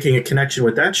yeah, making a connection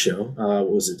with that show,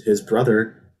 was it his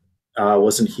brother?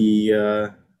 Wasn't he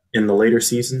in the later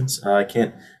seasons? I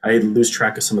lose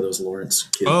track of some of those Lawrence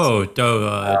kids. Oh,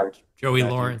 Joey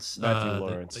Lawrence, Matthew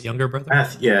Lawrence, the younger brother.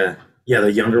 Yeah,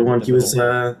 the younger one. He was,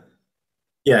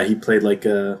 he played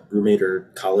a roommate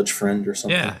or college friend or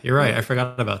something. Yeah, you're right. I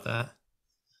forgot about that.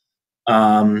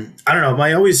 I don't know.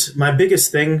 My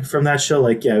biggest thing from that show,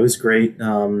 it was great.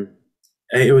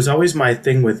 It was always my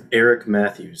thing with Eric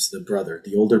Matthews,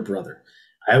 the older brother.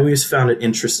 I always found it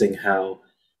interesting how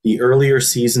the earlier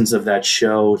seasons of that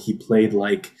show, he played he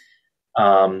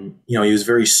was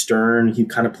very stern. He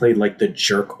kind of played the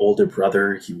jerk older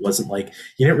brother. He wasn't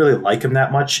you didn't really like him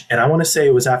that much. And I want to say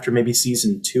it was after maybe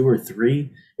season 2 or 3.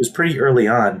 It was pretty early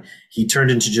on. He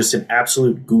turned into just an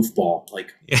absolute goofball,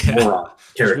 moron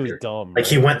character. Really dumb.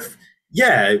 He went,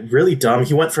 really dumb.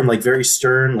 He went from very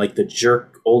stern, the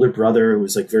jerk older brother who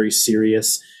was very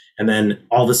serious. And then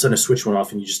all of a sudden a switch went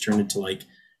off and he just turned into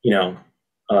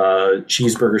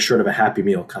cheeseburger short of a Happy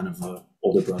Meal kind of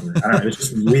older brother. I don't know. It's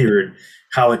just weird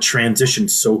how it transitioned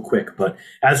so quick. But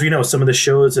as we know, some of the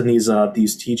shows in these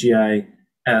TGIF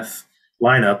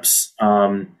lineups,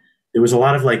 there was a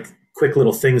lot of quick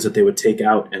little things that they would take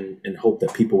out and hope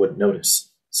that people would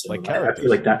notice. So I feel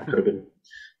like that could have been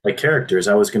characters.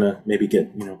 I was gonna maybe get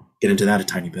into that a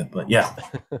tiny bit, but yeah.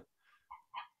 Do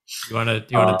you want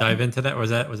to dive into that? Or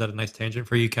was that a nice tangent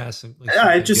for you, Cass? Yeah,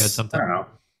 I don't know.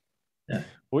 Yeah.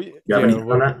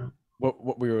 Well,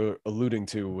 what we were alluding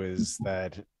to was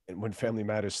that when Family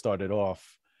Matters started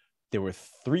off, there were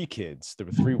 3 kids. There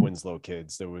were 3 Winslow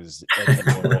kids. There was Ed,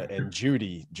 Nora, and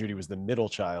Judy. Judy was the middle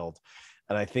child.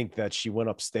 And I think that she went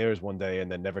upstairs one day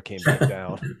and then never came back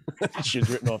down. She was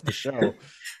written off the show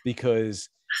because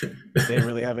they didn't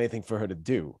really have anything for her to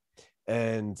do.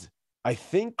 And I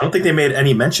don't think they made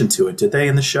any mention to it, did they,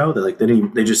 in the show?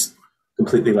 They just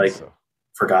completely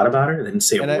forgot about her. They didn't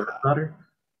say a word about her.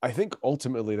 I think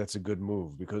ultimately that's a good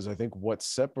move because I think what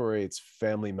separates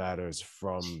Family Matters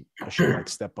from a show like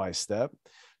Step by Step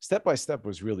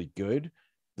was really good.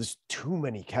 There's too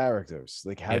many characters.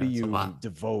 How do you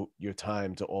devote your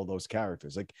time to all those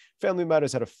characters? Family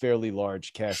Matters had a fairly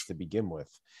large cast to begin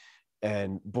with.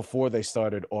 And before they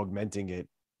started augmenting it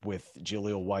with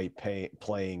Jaleel White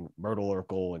playing Myrtle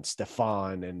Urkel and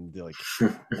Stefan and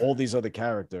all these other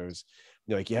characters,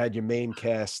 you had your main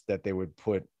cast that they would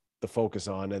put the focus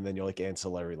on, and then you're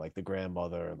ancillary, the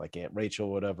grandmother and Aunt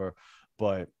Rachel, whatever.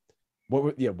 But what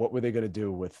were they going to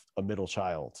do with a middle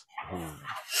child who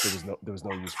there was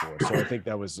no use for? So I think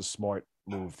that was a smart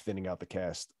move, thinning out the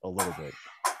cast a little bit,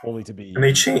 only to be. And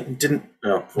they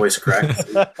voice crack.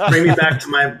 Bring me back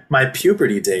to my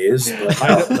puberty days.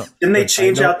 Didn't they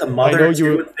change out the mother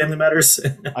with Family Matters?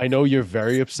 I know you're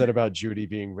very upset about Judy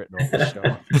being written off the show.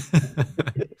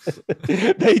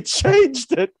 They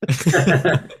changed it.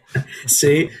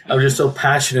 See, I'm just so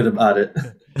passionate about it.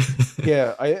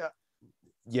 Yeah, I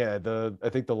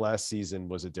think the last season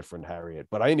was a different Harriet,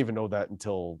 but I didn't even know that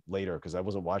until later because I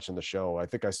wasn't watching the show. I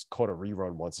think I caught a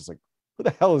rerun once. It's who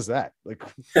the hell is that?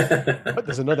 What?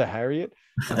 There's another Harriet?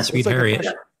 Sweet Harriet.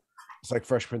 It's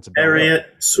Fresh Prince of Bel-Air. Harriet,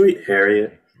 sweet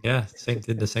Harriet. Yeah,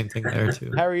 did the same thing there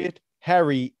too. Harriet,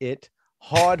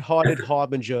 hard-hearted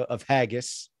harbinger of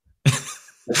haggis.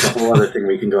 That's a whole other thing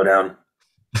we can go down.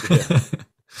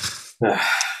 Yeah.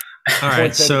 All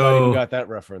right, so you got that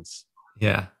reference.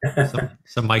 Yeah,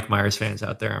 some Mike Myers fans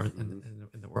out there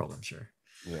in the world, I'm sure.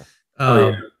 Yeah.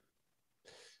 Yeah.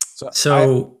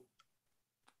 So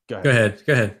Go ahead. go ahead.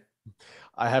 Go ahead.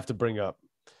 I have to bring up.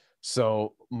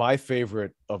 So my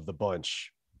favorite of the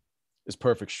bunch is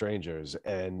Perfect Strangers,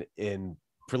 and in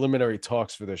preliminary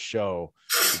talks for this show,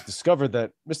 we discovered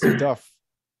that Mr. Duff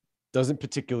doesn't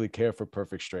particularly care for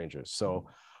Perfect Strangers. So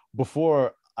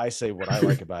before I say what I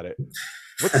like about it,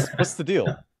 what's the deal?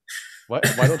 Why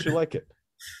don't you like it?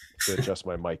 To adjust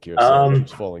my mic here, so it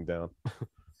keeps falling down.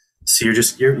 So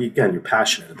you're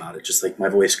passionate about it, just like my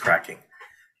voice cracking.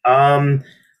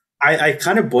 I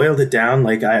kind of boiled it down.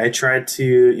 Like I tried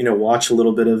to, watch a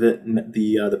little bit of it in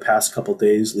the past couple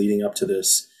days leading up to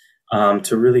this,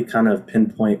 to really kind of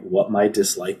pinpoint what my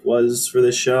dislike was for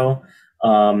this show.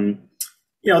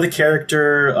 The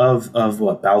character of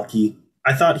what Balky,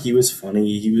 I thought he was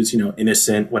funny. He was,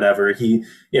 innocent, whatever. He,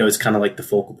 is kind of like the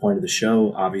focal point of the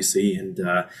show, obviously. And,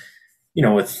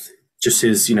 with just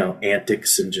his,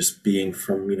 antics and just being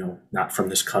from, not from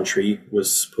this country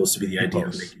was supposed to be the idea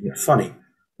of making it funny.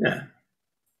 Yeah.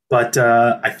 But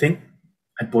I think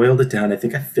I boiled it down. I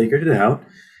think I figured it out.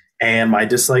 And my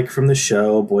dislike from the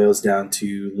show boils down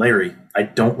to Larry. I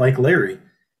don't like Larry.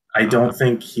 I don't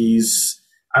think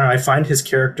I don't know, I find his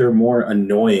character more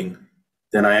annoying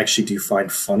than I actually do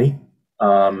find funny.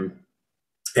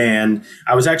 And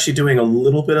I was actually doing a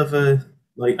little bit of a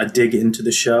dig into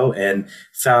the show and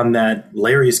found that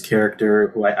Larry's character,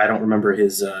 who I don't remember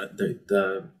his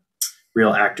the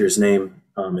real actor's name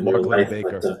in real life,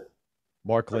 Baker.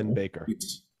 Mark Lynn Baker.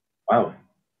 Wow,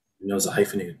 he knows the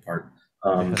hyphenated part.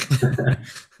 It's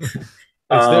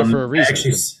there for a reason.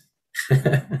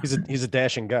 He's a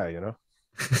dashing guy,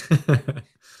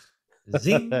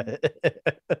 Zing.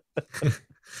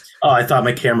 Oh, I thought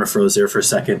my camera froze there for a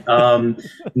second.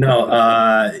 No,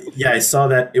 I saw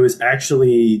that it was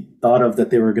actually thought of that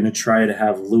they were going to try to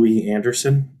have Louis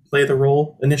Anderson play the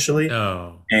role initially.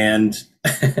 Oh. And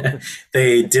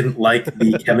they didn't like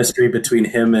the chemistry between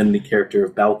him and the character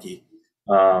of Balky.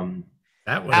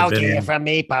 That would have Balky, been... you're from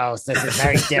Mepos. This is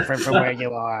very different from where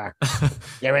you are.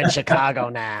 You're in Chicago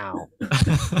now.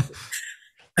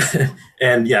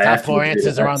 And top 4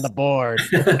 answers are on the board.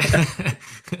 That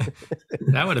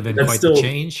would have been quite the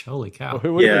change. Holy cow! Well, it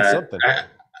would have been something.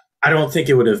 I don't think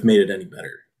it would have made it any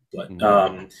better. But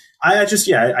I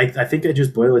think I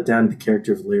just boil it down to the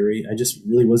character of Larry. I just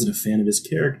really wasn't a fan of his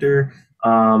character,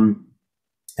 and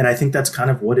I think that's kind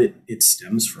of what it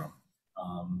stems from.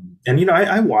 And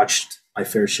I watched my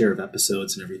fair share of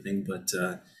episodes and everything, but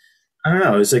I don't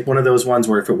know. It was like one of those ones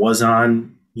where if it was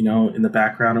on, in the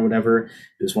background or whatever, it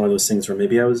was one of those things where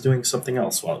maybe I was doing something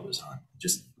else while it was on.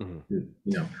 Just,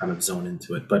 kind of zone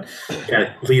into it. But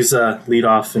yeah, please lead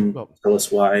off and tell us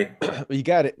why. You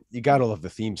got it. You got to love the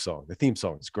theme song. The theme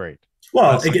song is great.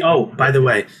 Well, by the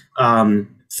way,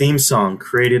 theme song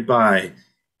created by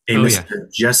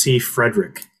Mr. Jesse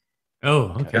Frederick.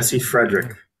 Oh, okay. Jesse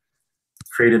Frederick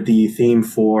created the theme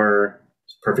for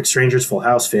Perfect Strangers, Full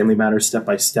House, Family Matters, Step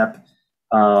by Step.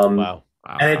 Wow.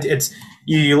 And it's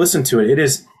you listen to it. It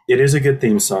is a good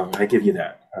theme song. I give you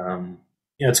that.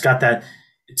 It's got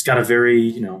a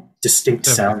very distinct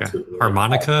sound to it.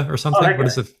 Harmonica or something. What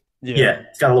is it? Yeah,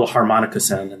 it's got a little harmonica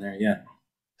sound in there. Yeah.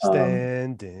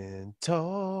 Standing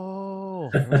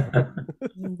tall,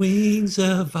 wings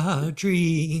of our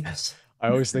dreams. I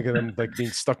always think of them like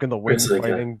being stuck in the wind,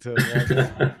 fighting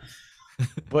to.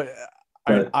 But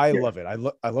I love it.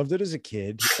 I loved it as a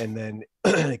kid, and then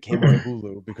it came on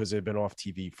Hulu because it had been off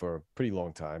TV for a pretty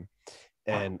long time,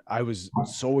 and I was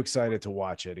so excited to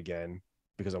watch it again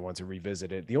because I wanted to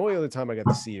revisit it. The only other time I got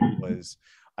to see it was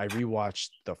I rewatched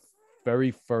the very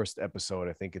first episode,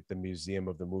 I think, at the Museum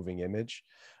of the Moving Image,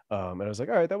 and I was like,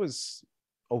 all right, that was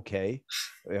okay.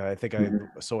 I think I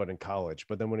saw it in college,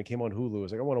 but then when it came on Hulu, I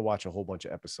was like, I want to watch a whole bunch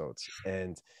of episodes,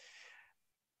 and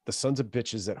the sons of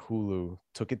bitches at Hulu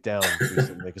took it down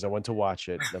recently because I went to watch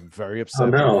it. I'm very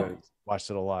upset. I watched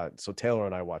it a lot. So Taylor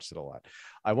and I watched it a lot.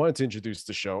 I wanted to introduce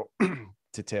the show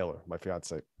to Taylor, my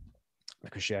fiance,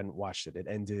 because she hadn't watched it. It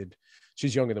ended,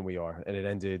 she's younger than we are, and it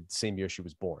ended the same year she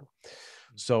was born.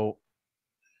 So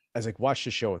I was like, watch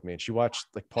the show with me. And she watched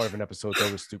like part of an episode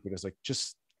that was stupid. I was like,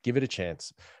 just give it a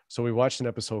chance. So we watched an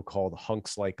episode called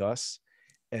Hunks Like Us,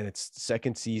 and it's the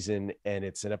second season, and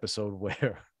it's an episode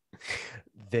where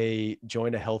they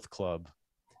join a health club.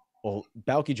 Well,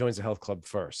 Balky joins the health club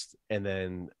first, and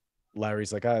then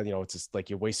Larry's like, it's just like,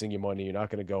 you're wasting your money, you're not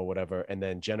going to go, whatever. And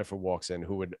then Jennifer walks in,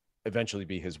 who would eventually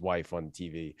be his wife on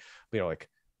TV, like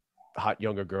hot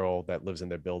younger girl that lives in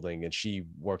their building, and she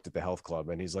worked at the health club.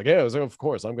 And he's like, yeah, I was like, of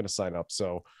course I'm going to sign up.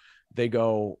 So they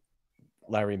go,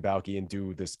 Larry and Balky, and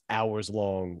do this hours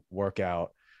long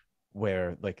workout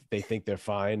where like they think they're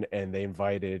fine, and they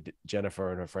invited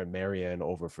Jennifer and her friend Marianne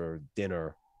over for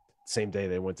dinner. Same day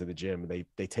they went to the gym.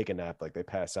 They take a nap, like they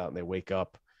pass out and they wake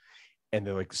up, and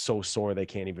they're like so sore they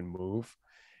can't even move.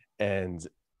 And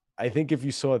I think if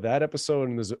you saw that episode,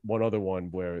 and there's one other one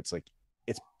where it's like,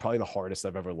 it's probably the hardest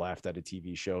I've ever laughed at a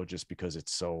TV show, just because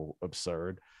it's so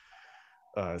absurd.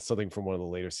 Something from one of the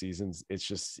later seasons.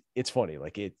 It's funny.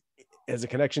 Like it has a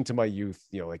connection to my youth.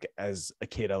 You know, like as a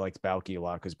kid, I liked Balky a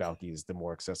lot because Balky is the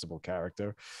more accessible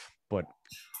character. But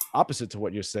opposite to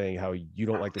what you're saying, how you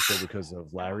don't like the show because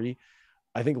of Larry,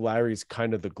 I think Larry's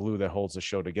kind of the glue that holds the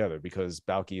show together, because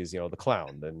Balky is, the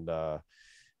clown, and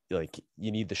like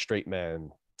you need the straight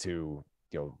man to,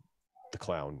 the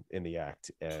clown in the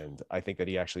act. And I think that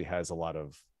he actually has a lot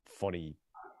of funny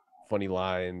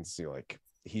lines. Like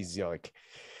he's, like,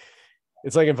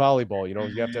 it's like in volleyball, you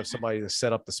have to have somebody to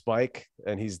set up the spike,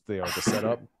 and he's the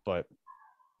setup. But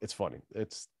it's funny.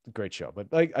 It's a great show. But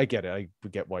I get it. I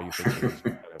get why you think it was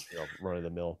kind of, run of the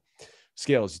mill.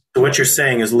 Scales. So what you're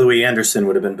saying is Louis Anderson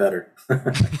would have been better.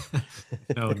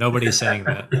 No, nobody's saying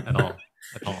that at all.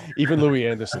 Even Louis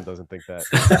Anderson doesn't think that.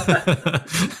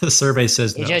 The survey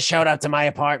says he no. just showed up to my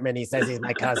apartment. He says he's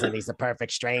my cousin. He's a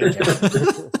perfect stranger.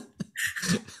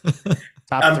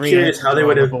 I'm curious how they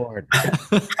would have.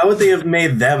 How would they have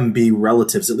made them be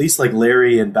relatives? At least like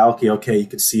Larry and Balky. Okay, you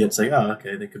could see it's like, oh,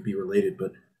 okay, they could be related.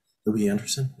 But Louis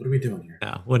Anderson, what are we doing here?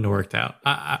 No, wouldn't have worked out.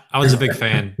 I was a big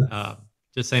fan.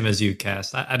 Just same as you,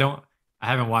 Cass. I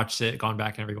haven't watched it, gone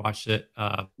back and rewatched it.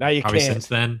 Now you probably can't. Since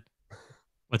then.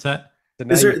 What's that?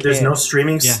 So there's no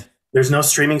streaming. Yeah. There's no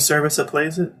streaming service that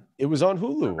plays it. It was on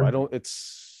Hulu.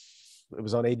 It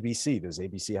was on ABC. Does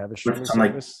ABC have a streaming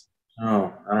service?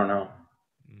 Oh, I don't know.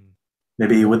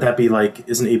 Maybe would that be like?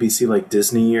 Isn't ABC like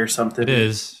Disney or something? It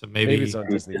is. So maybe it's on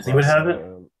Disney. Disney would have it.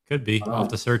 Could be. I'll have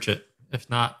to search it. If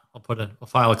not, I'll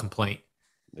file a complaint.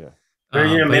 Yeah.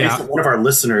 Maybe one of our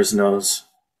listeners knows.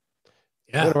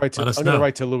 Yeah. I'm going to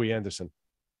write to Louis Anderson.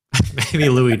 Maybe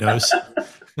Louis knows.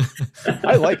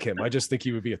 I like him. I just think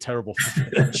he would be a terrible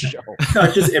fit in the show. No,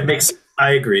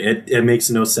 I agree. It makes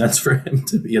no sense for him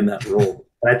to be in that role.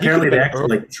 But apparently they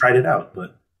actually tried it out,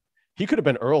 but he could have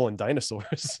been Earl in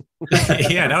Dinosaurs.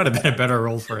 Yeah, that would have been a better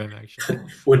role for him, actually.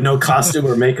 With no costume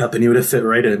or makeup, and he would have fit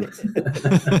right in.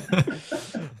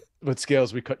 But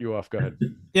Scales, we cut you off. Go ahead.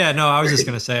 Yeah, no, I was just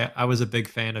gonna say I was a big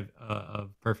fan of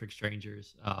Perfect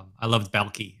Strangers. I loved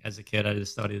Balky as a kid. I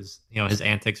just thought his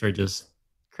antics were just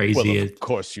crazy. Well, of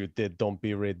course you did. Don't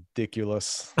be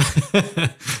ridiculous.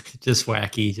 Just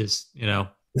wacky. Just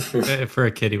for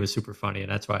a kid, he was super funny,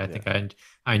 and that's why I think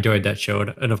I enjoyed that show.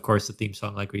 And of course, the theme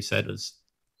song, like we said, was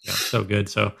so good.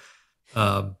 So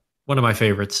one of my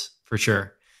favorites for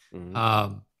sure.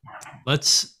 Mm-hmm.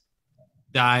 Let's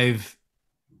dive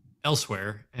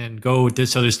elsewhere and go to,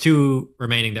 so there's two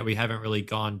remaining that we haven't really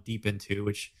gone deep into,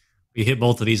 which we hit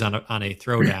both of these on a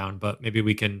throwdown, but maybe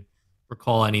we can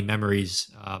recall any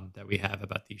memories that we have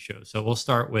about these shows. So we'll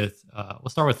start with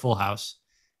Full House.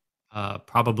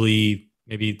 Probably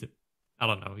maybe I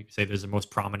don't know, you could say there's the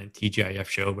most prominent TGIF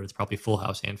show, but it's probably Full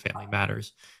House and Family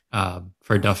Matters.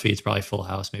 For Duffy, it's probably Full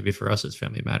House. Maybe for us, it's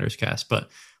Family Matters cast. But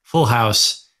Full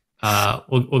House,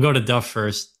 we'll go to Duff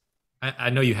first. I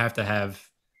know you have to have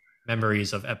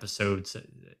memories of episodes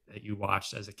that you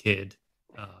watched as a kid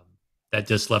that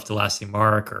just left a lasting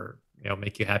mark, or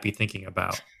make you happy thinking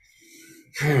about.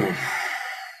 There's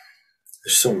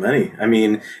so many. I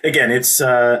mean, again, it's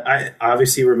I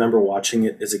obviously remember watching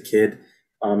it as a kid.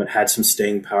 It had some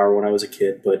staying power when I was a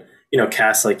kid, but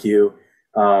cast like you,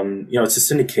 it's a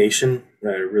syndication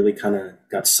that I really kind of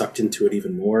got sucked into it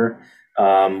even more.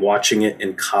 Watching it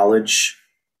in college,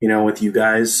 with you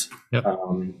guys, yep.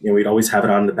 We'd always have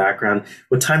it on in the background.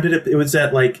 What time did it was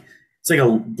at it's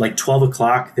like 12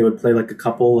 o'clock. They would play like a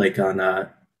couple on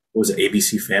what was it,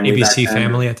 ABC Family? ABC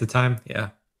Family at the time. Yeah.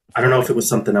 I don't know if it was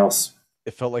something else.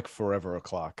 It felt like forever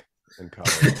o'clock in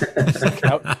college.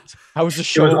 How was the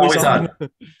show always on?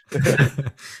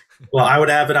 Well, I would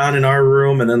have it on in our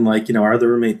room, and then our other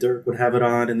roommate Dirk would have it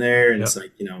on in there, and yep. It's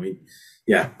like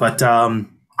But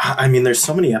I mean, there's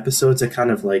so many episodes that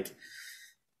kind of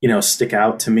stick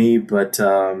out to me. But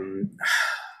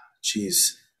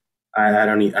geez, I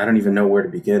don't even know where to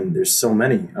begin. There's so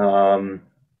many.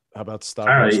 How about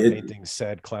stop painting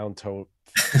sad clown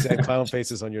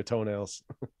faces on your toenails?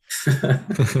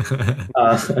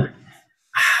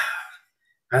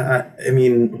 I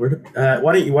mean, why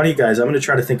don't you guys? I'm going to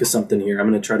try to think of something here. I'm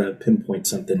going to try to pinpoint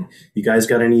something. You guys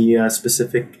got any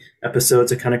specific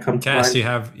episodes that kind of come to mind? Cass, you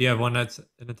have one that's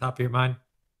in the top of your mind?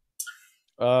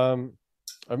 I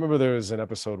remember there was an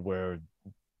episode where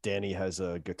Danny has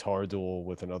a guitar duel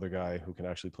with another guy who can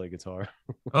actually play guitar.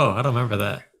 Oh, I don't remember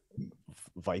that.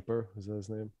 Viper, is that his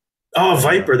name? Oh,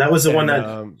 Viper. That was the one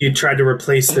that he tried to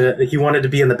replace he wanted to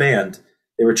be in the band.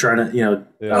 They were trying to,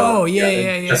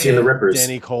 Yeah. Jesse and the Rippers.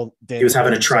 He was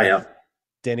having a tryout.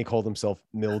 Danny called himself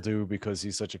Mildew because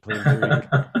he's such a clean freak.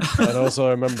 And also,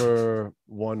 I remember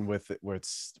one where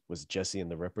was Jesse and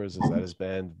the Rippers. Is that his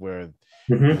band? Where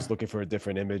he was looking for a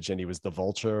different image, and he was the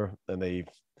Vulture, and they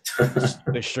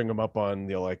string him up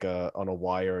on on a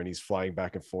wire, and he's flying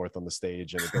back and forth on the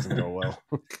stage, and it doesn't go well.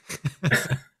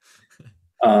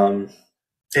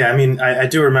 Yeah, I mean, I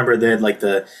do remember they had like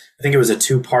I think it was a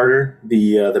 2-parter,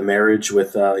 the marriage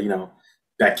with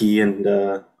Becky and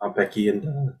Aunt Becky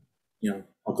and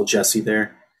Uncle Jesse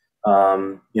there.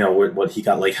 What he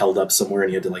got like held up somewhere and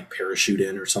he had to like parachute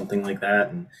in or something like that,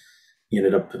 and he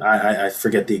ended up I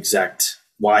forget the exact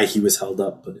why he was held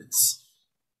up, but I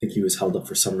think he was held up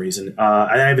for some reason.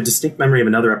 I have a distinct memory of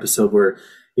another episode where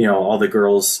all the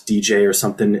girls, DJ or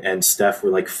something, and Steph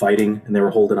were like fighting, and they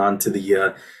were holding on to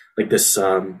the this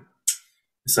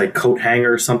like coat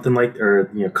hanger or something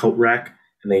coat rack,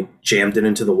 and they jammed it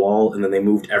into the wall, and then they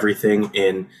moved everything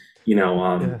in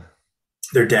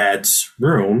their dad's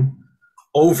room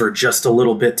over just a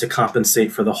little bit to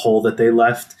compensate for the hole that they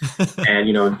left.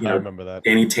 And I remember that.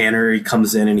 Danny Tanner, he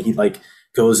comes in and he like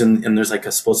goes in, and there's like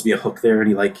supposed to be a hook there, and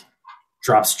he like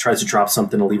tries to drop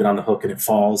something to leave it on the hook, and it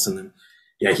falls, and then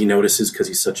he notices because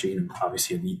he's such a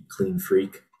obviously a neat, clean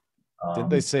freak.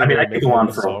 Did they say? I mean, I could go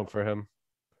on for a song for him.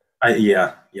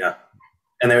 Yeah,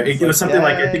 and it was something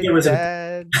like I think it was.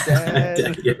 Dad.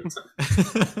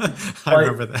 I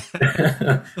remember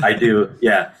that. I do,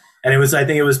 yeah. And I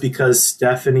think it was because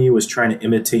Stephanie was trying to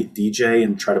imitate DJ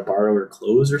and try to borrow her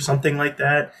clothes or something like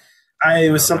that.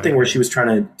 It was something where she was trying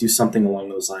to do something along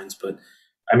those lines. But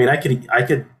I mean, I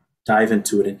could dive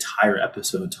into an entire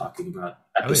episode talking about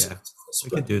episodes.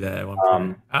 We could do that at one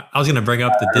point. I was going to bring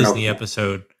up the Disney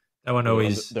episode. That one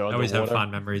always have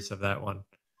fond memories of that one.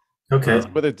 Okay.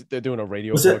 But they're doing a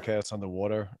radio broadcast on the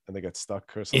water and they get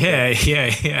stuck or something.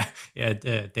 Yeah.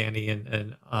 Danny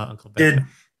and Uncle Becky.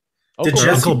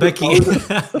 Uncle Becky.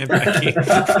 And Becky.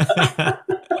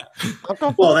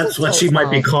 Well, that's what she might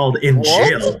be called in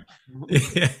jail.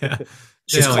 Yeah.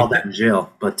 She's called that in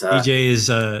jail. But DJ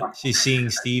is she's seeing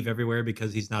Steve everywhere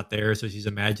because he's not there, so she's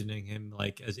imagining him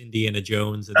like as Indiana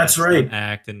Jones. And that's right.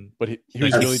 Act but he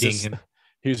was really just him.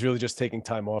 He was really just taking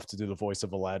time off to do the voice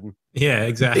of Aladdin. Yeah,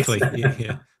 exactly.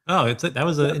 Yeah. Oh, that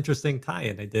was an interesting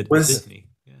tie-in I did with Disney.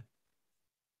 Yeah.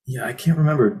 Yeah, I can't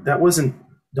remember. That wasn't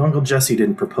Uncle Jesse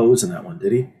didn't propose in that one,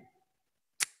 did he?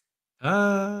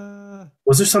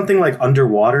 Was there something like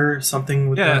underwater or something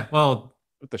with that? Well,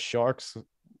 with the sharks.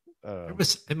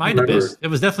 It might have been. It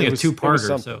was definitely a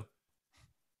 2-parter. So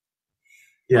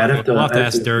yeah, I'll have to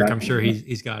ask Dirk. I'm sure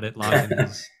he's got it locked in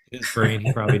his brain.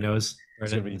 He probably knows.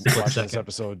 He's going to be watching this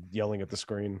episode yelling at the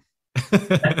screen.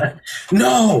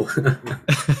 No.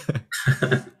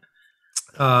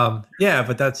 Yeah,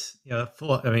 but that's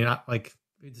full. I mean, like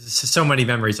so many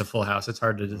memories of Full House. It's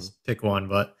hard to just pick one,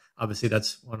 but obviously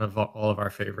that's one of all of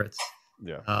our favorites.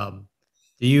 Yeah.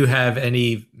 Do you have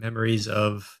any memories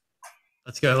of?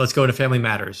 Let's go to Family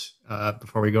Matters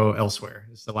before we go elsewhere.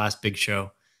 It's the last big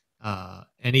show.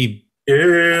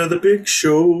 Yeah, the big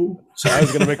show. So I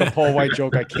was going to make a Paul White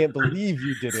joke. I can't believe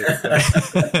you did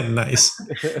it. Nice.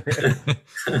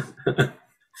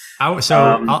 I'll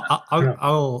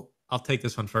take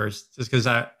this one first, just because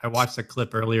I watched a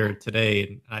clip earlier today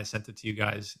and I sent it to you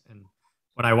guys. And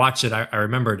when I watched it, I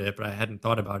remembered it, but I hadn't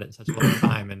thought about it in such a long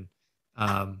time. And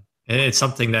it's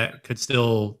something that could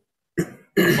still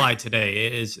apply today.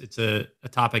 It's a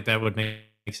topic that would make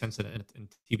sense in a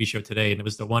TV show today. And it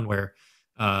was the one where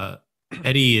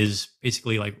Eddie is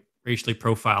basically like racially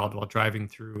profiled while driving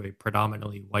through a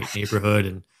predominantly white neighborhood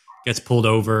and gets pulled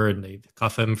over, and they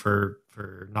cuff him for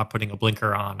not putting a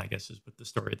blinker on, I guess is what the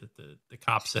story that the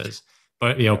cop says.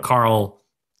 But Carl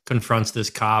confronts this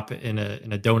cop in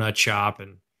a donut shop,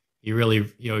 and he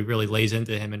really lays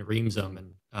into him and reams him.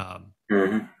 And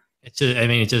it's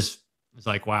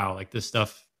like, wow, like this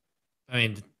stuff. I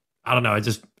mean, I don't know. It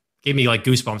just gave me like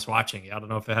goosebumps watching it. I don't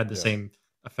know if it had the same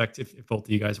effect if both of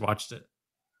you guys watched it.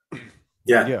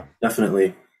 Yeah,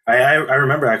 definitely. I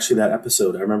remember actually that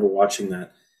episode. I remember watching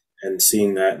that and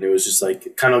seeing that, and it was just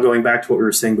like kind of going back to what we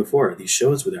were saying before. These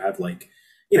shows where they have like,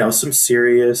 some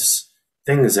serious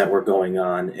things that were going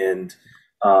on, and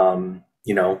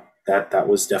that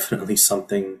was definitely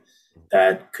something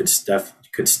that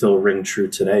could still ring true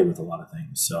today with a lot of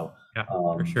things. So yeah,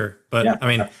 for sure. But I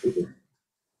mean. Absolutely.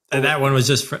 That one was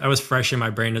just I was fresh in my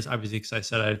brain, obviously, because I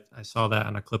said I saw that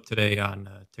on a clip today on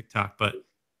TikTok. But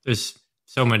there's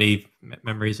so many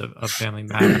memories of Family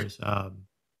Matters.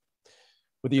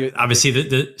 Obviously,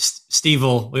 the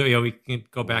Stevel. We can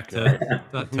go back to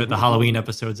the Halloween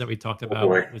episodes that we talked about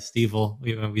with Stevel.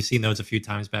 We've seen those a few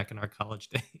times back in our college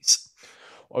days.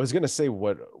 I was gonna say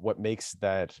what makes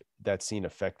that scene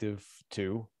effective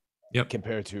too,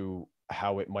 compared to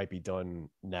how it might be done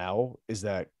now, is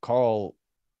that Carl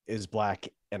is black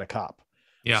and a cop.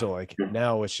 Yeah. So like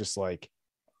now it's just like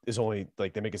there's only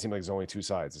like they make it seem like there's only two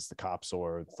sides. It's the cops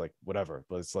or it's like whatever.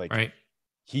 But it's like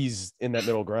he's in that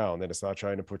middle ground, and it's not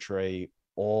trying to portray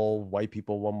all white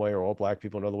people one way or all black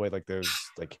people another way. Like there's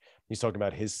like he's talking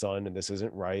about his son, and this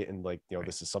isn't right, and like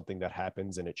this is something that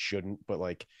happens and it shouldn't. But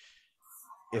like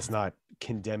it's not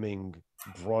condemning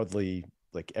broadly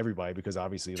like everybody, because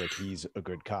obviously like he's a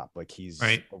good cop, like he's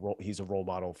a role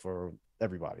model for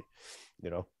everybody,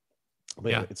 But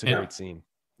it's a great scene.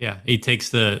 Yeah, he takes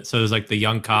so there's like the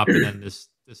young cop and then this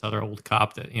other old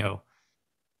cop that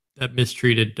that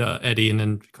mistreated Eddie, and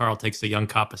then Carl takes the young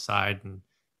cop aside and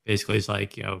basically is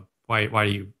like, why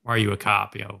are you a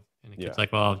cop, and the kid's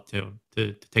like, well,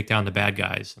 to take down the bad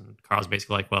guys, and Carl's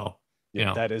basically like, well,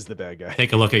 that is the bad guy.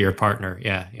 Take a look at your partner.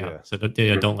 So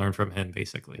don't learn from him,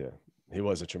 basically. Yeah, he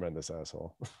was a tremendous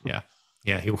asshole. Yeah,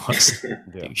 he was.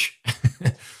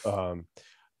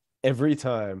 Every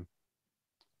time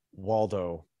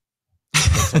Waldo,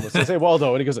 someone says, "Hey,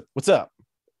 Waldo," and he goes, "What's up?"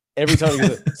 Every time he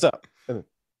goes, "What's up?" And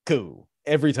cool.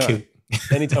 Every time.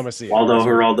 Anytime I see it. Waldo,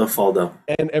 Geraldo, Faldo.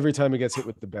 And every time he gets hit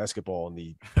with the basketball in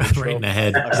the right in the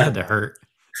head, I had to hurt.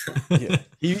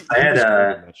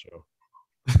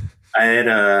 I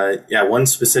had one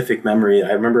specific memory. I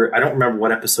don't remember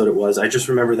what episode it was. I just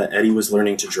remember that Eddie was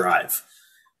learning to drive,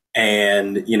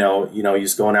 and he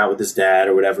was going out with his dad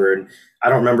or whatever. And I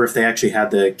don't remember if they actually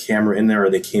had the camera in there or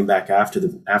they came back after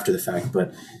the fact.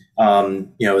 But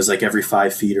it was like every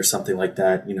 5 feet or something like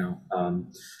that.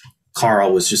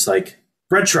 Carl was just like,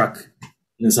 bread truck.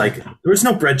 And it's like, there was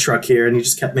no bread truck here. And he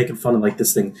just kept making fun of like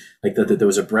this thing, like that there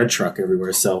was a bread truck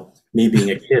everywhere. So me being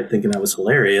a kid thinking that was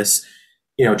hilarious,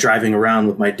 driving around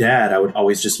with my dad, I would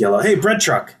always just yell out, "Hey, bread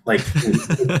truck!" Like,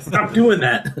 stop doing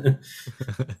that.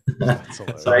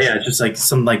 So yeah, just like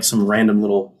some random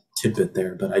little tidbit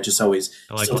there. But I just always,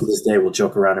 still to this day, will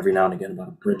joke around every now and again about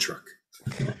a bread truck.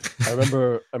 I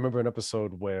remember an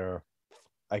episode where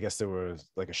I guess there was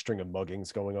like a string of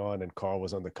muggings going on, and Carl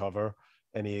was undercover,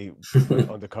 and he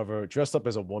went undercover dressed up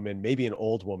as a woman, maybe an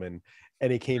old woman,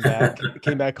 and he came back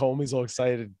home. He's all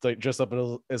excited, like dressed up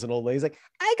as an old lady. He's like,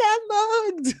 "I got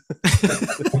mugged."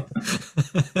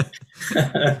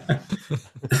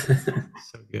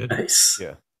 So good. Nice.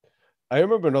 Yeah. I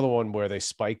remember another one where they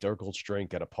spiked Urkel's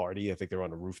drink at a party. I think they were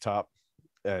on a rooftop,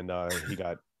 and he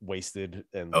got wasted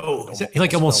and he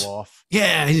almost fell off.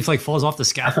 Yeah, he like falls off the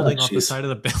scaffolding off the side of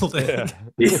the building.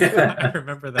 Yeah. I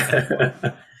remember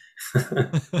that.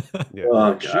 Yeah.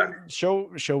 Oh, God.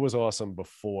 Show was awesome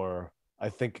before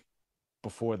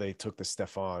they took the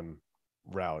Stefan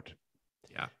route.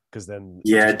 Yeah. Because then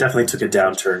it definitely took a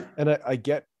downturn. And I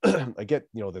get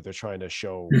that they're trying to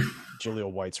show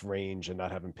Jaleel White's range and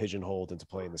not having pigeonholed into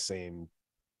playing the same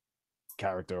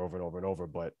character over and over and over,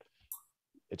 but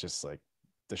it just like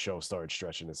the show started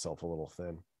stretching itself a little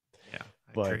thin. Yeah,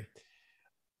 I agree.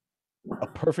 A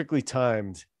perfectly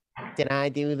timed "Did I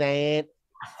do that?"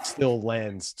 still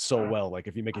lands so well. Like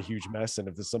if you make a huge mess and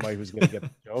if there's somebody who's going to get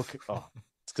the joke,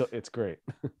 it's great.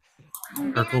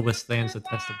 Urkel withstands the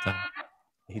test of time.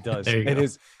 He does. And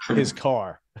his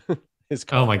car. His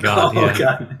car. Oh my God.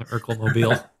 God. Urkel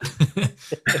mobile.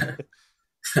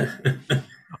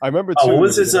 I remember too. What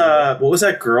was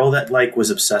that girl that like was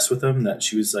obsessed with him, that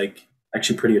she was like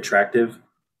actually pretty attractive?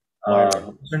 What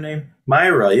was her name?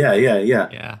 Myra.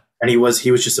 Yeah. And he was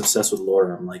just obsessed with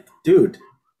Laura. I'm like, dude,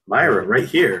 Myra, right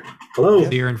here. Hello.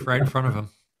 Here right in front of him.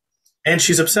 And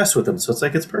she's obsessed with him, so it's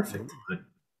like it's perfect.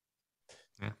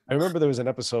 Yeah. I remember there was an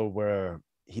episode where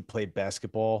he played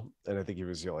basketball, and I think he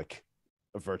was like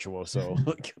a virtuoso,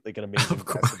 like an amazing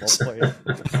basketball player.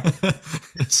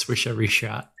 Swish every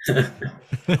shot.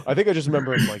 I think I just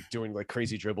remember him like doing like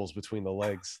crazy dribbles between the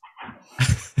legs.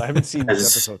 I haven't seen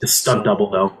this episode. The stunt double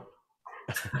though.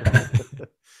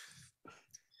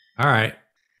 All right.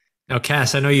 Now,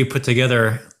 Cass, I know you put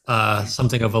together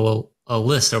something of a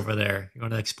list over there. You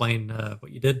want to explain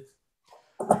what you did?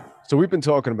 So we've been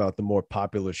talking about the more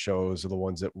popular shows, or the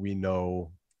ones that we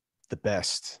know the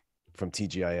best from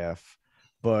TGIF.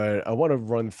 But I want to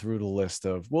run through the list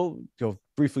of, we'll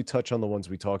briefly touch on the ones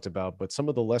we talked about, but some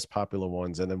of the less popular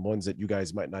ones, and then ones that you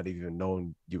guys might not even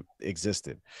know you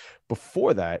existed.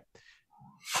 Before that,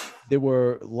 there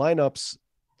were lineups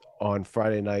on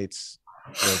Friday nights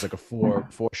It was like a four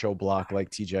show block like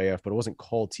TGIF, but it wasn't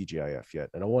called TGIF yet.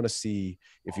 And I want to see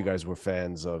if you guys were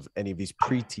fans of any of these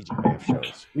pre TGIF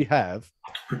shows. We have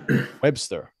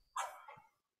Webster.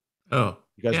 Oh,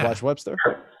 You guys watch Webster?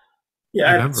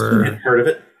 Yeah, I I've remember. heard of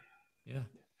it.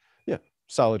 Yeah.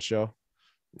 Solid show.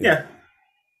 Yeah.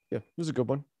 It was a good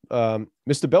one.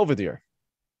 Mr. Belvedere.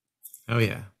 Oh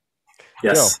yeah.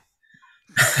 Yes.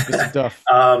 Mr. Duff.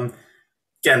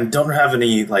 Again, don't have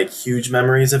any like huge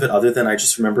memories of it other than I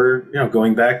just remember,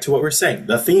 going back to what we're saying,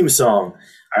 the theme song.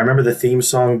 I remember the theme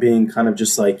song being kind of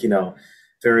just like,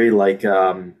 very like,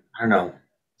 I don't know,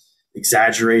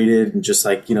 exaggerated and just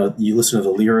like, you listen to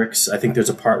the lyrics. I think there's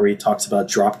a part where he talks about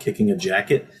drop kicking a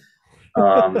jacket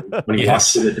when he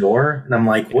walks through the door. And I'm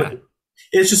like, what?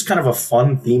 It's just kind of a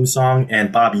fun theme song.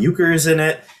 And Bob Uecker is in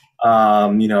it.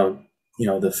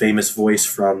 The famous voice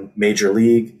from Major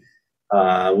League.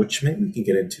 Which maybe we can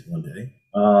get into one day.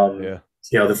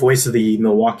 The voice of the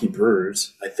Milwaukee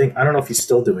Brewers. I don't know if he's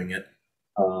still doing it.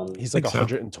 He's like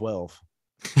 112.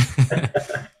 I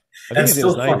think he's in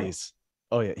his 90s.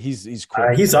 Oh yeah, he's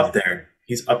cool. He's up there.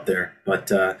 He's up there.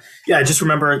 But I just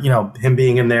remember him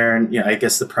being in there, and I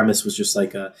guess the premise was just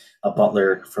like a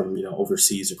butler from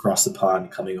overseas across the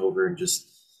pond coming over and just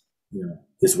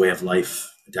his way of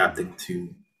life adapting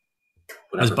to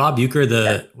whatever. Was Bob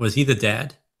Uecker was he the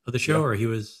dad of the show, or he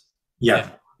was? Yeah.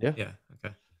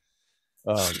 Okay.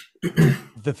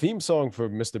 The theme song for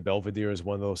Mr. Belvedere is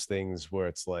one of those things where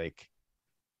it's like,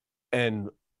 and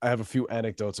I have a few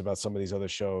anecdotes about some of these other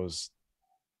shows.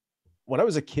 When I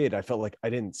was a kid, I felt like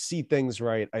I didn't see things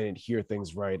right. I didn't hear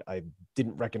things right. I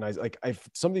didn't recognize,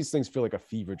 some of these things feel like a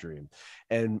fever dream.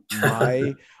 And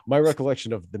my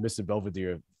recollection of the Mr.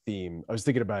 Belvedere theme, I was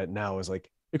thinking about it now, is like,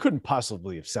 it couldn't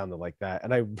possibly have sounded like that.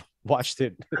 And I watched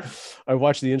the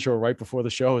intro right before the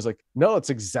show. I was like, no, it's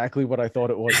exactly what I thought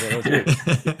it was when I was a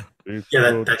kid.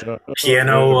 that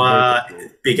piano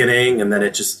beginning, and then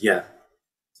it just,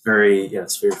 it's very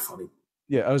funny.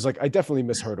 Yeah, I was like, I definitely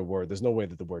misheard a word. There's no way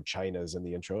that the word China is in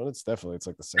the intro, and it's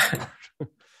like the second word.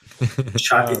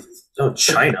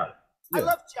 China. I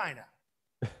love China.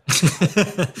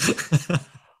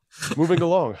 Moving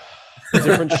along.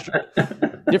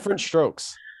 Different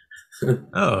strokes.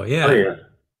 Oh yeah.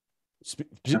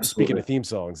 Speaking of theme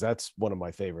songs, that's one of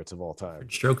my favorites of all time.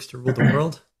 Different strokes to rule the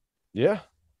world. Yeah,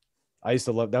 I used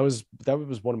to love that. Was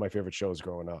one of my favorite shows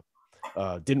growing up.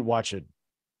 Didn't watch it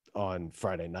on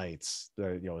Friday nights.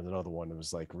 Another one. It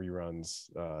was like reruns.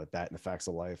 That and The Facts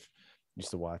of Life.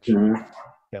 Used to watch.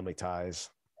 Family Ties.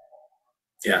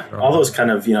 Yeah, all those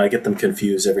kind of I get them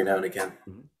confused every now and again.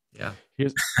 Yeah.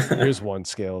 Here's one.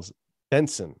 Scales.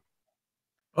 Benson.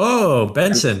 Oh,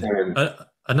 Benson.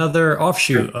 Another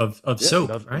offshoot of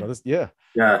Soap, right?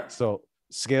 Yeah. So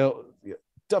Scale.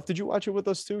 Duff, did you watch it with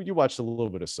us too? You watched a little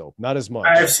bit of Soap, not as much.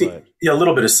 I've seen a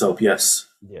little bit of Soap. Yes.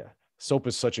 Yeah, Soap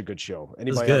is such a good show.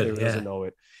 Anybody out there who doesn't know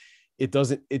it, it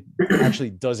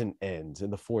actually doesn't end,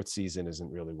 and the fourth season isn't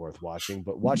really worth watching.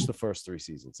 But watch the first 3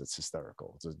 seasons; it's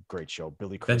hysterical. It's a great show.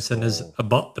 Billy Crystal. Benson is the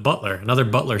Butler, another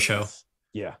Butler show.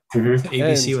 Yeah,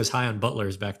 ABC was high on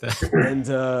butlers back then. And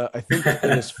I think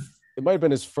it might have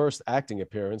been his first acting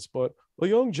appearance, but a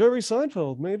young Jerry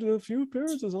Seinfeld made a few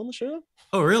appearances on the show.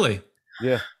 Oh, really?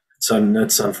 Yeah. So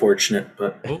that's unfortunate,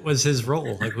 but what was his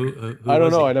role? Like who I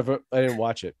don't know. I didn't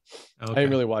watch it. Okay. I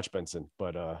didn't really watch Benson,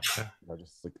 but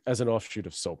just like, as an offshoot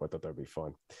of Soap, I thought that'd be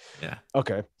fun. Yeah.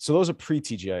 Okay. So those are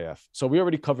pre-TGIF. So we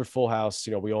already covered Full House.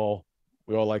 We all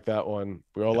like that one.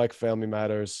 We all like Family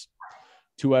Matters.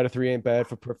 2 out of 3 ain't bad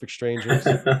for Perfect Strangers.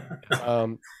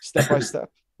 Step by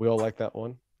Step. We all like that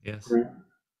one. Yes.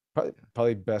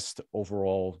 Probably best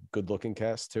overall good-looking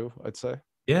cast too, I'd say.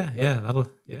 Yeah.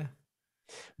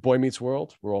 Boy Meets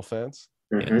World. We're all fans.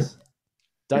 Yes.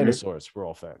 Dinosaurs. We're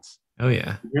all fans. Oh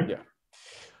yeah. Yeah.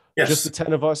 Yes. Just the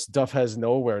 10 of us. Duff has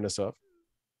no awareness of.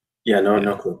 Yeah.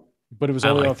 No clue. But it was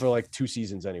only on for like 2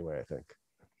 seasons anyway, I think.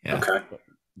 Yeah. Okay.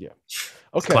 Yeah.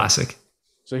 Okay. Classic.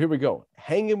 So here we go.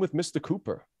 Hanging with Mr.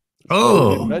 Cooper.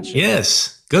 Oh,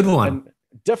 yes. Good one. And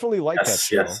definitely like that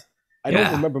show. Yes. I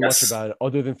don't remember much about it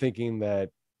other than thinking that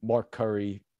Mark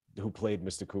Curry, who played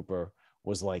Mr. Cooper,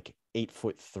 was like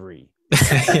 8'3".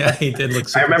 Yeah, he did look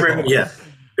super I remember tall. him,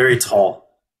 very tall.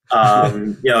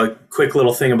 Quick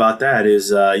little thing about that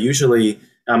is usually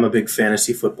I'm a big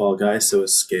fantasy football guy, so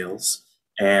is Scales.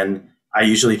 And I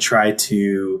usually try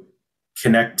to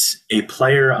connect a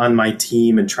player on my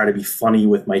team and try to be funny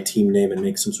with my team name and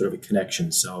make some sort of a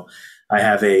connection. So I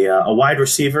have a wide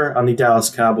receiver on the Dallas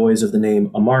Cowboys of the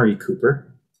name Amari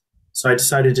Cooper. So I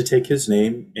decided to take his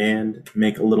name and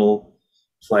make a little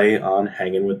play on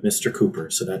Hanging with Mr. Cooper.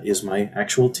 So that is my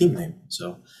actual team name.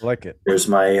 So I like it. there's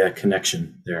my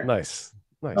connection there. Nice.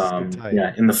 Good tie.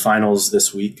 Yeah, in the finals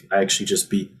this week, I actually just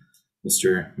beat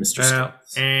Mr. Well,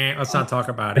 let's not talk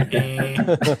about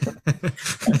it.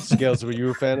 Scales, were you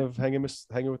a fan of hanging with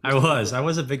Mr. I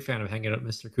was a big fan of Hanging with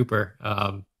Mr. Cooper.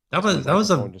 That was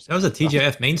a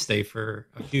TGIF mainstay for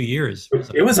a few years.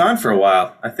 It was on for a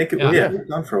while. I think it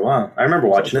was on for a while. I remember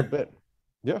watching it.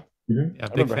 Yeah. Mm-hmm. Yeah,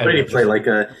 big fan.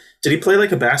 Did he play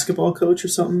like a basketball coach or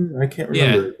something? I can't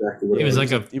remember exactly what he was.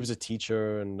 He was a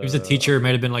teacher, and he was a teacher.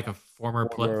 Might have been like a former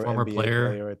NBA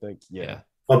player. I think. Yeah.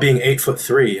 While being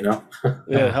 8'3", you know.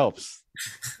 Yeah, it helps.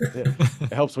 Yeah.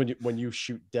 It helps when you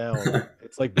shoot down.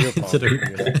 It's like beer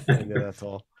pong. That's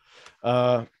all.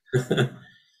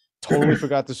 Totally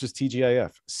forgot this was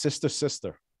TGIF.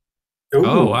 Sister. Ooh.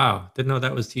 Oh wow! Didn't know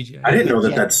that was TGIF. I didn't know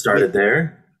that started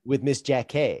there. With Miss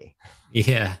Jackie.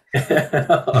 Yeah.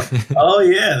 Oh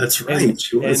yeah, that's right.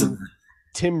 She was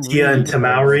Tim Tia Reed and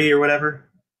Tamauri or whatever.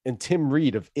 And Tim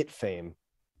Reed of It fame.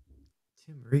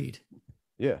 Tim Reed.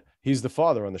 Yeah, he's the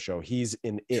father on the show. He's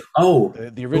in It. Oh,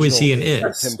 the original. Who is he in It?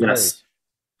 Yes.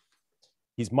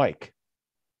 He's Mike.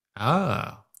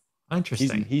 Oh,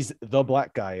 interesting. He's the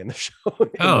black guy in the show.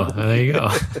 Oh, there you go.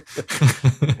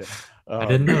 I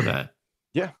didn't know that.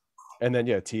 Yeah, and then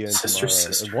Tia and Sister.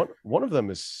 And one of them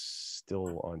is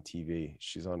still on TV.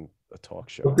 She's on a talk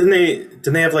show. Well,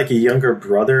 didn't they have like a younger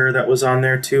brother that was on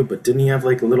there too? But didn't he have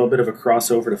like a little bit of a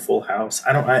crossover to Full House?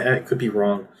 I could be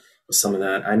wrong with some of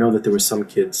that. I know that there were some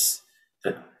kids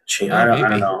that changed. I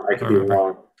don't know. I could be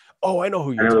wrong. Oh, I know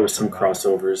who you're. I know there were some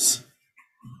crossovers.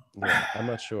 Yeah, I'm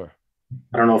not sure.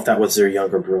 I don't know if that was their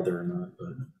younger brother or not, but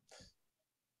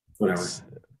whatever.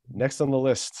 Next on the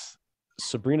list,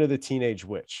 Sabrina the Teenage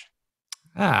Witch.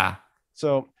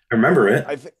 So I remember it.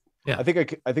 I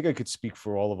think I could speak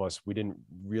for all of us. We didn't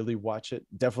really watch it.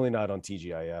 Definitely not on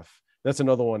TGIF. That's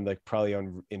another one like probably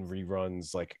in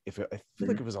reruns. Like I feel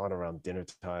like it was on around dinner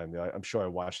time. I'm sure I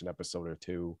watched an episode or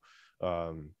two.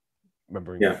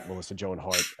 Remembering Melissa Joan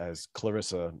Hart as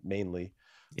Clarissa mainly.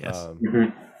 Yes.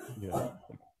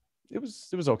 It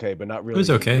was okay, but not really. It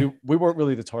was okay. We weren't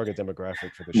really the target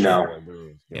demographic for the show.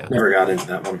 No, never got into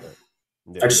that one.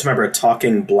 I just remember a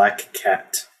talking black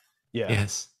cat. Yeah.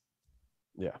 Yes.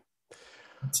 Yeah.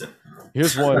 That's it.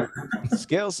 Here's one.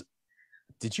 Scales,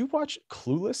 did you watch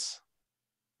Clueless?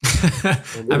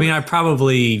 I mean, I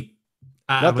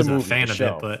wasn't a fan of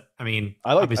it, but I mean,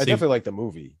 I definitely like the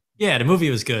movie. Yeah, the movie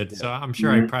was good, so I'm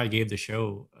sure I probably gave the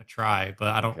show a try, but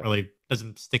I don't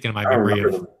doesn't stick in my memory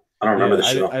of. I don't remember the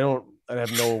show. I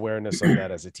have no awareness of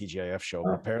that as a TGIF show.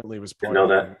 Apparently, it was part of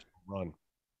the run.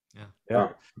 Yeah.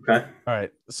 Oh, okay. All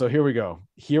right. So here we go.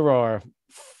 Here are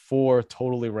 4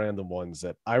 totally random ones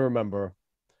that I remember,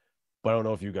 but I don't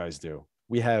know if you guys do.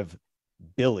 We have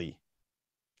Billy.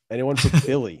 Anyone put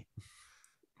Billy?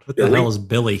 What the hell is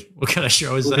Billy? What kind of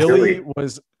show is that? Billy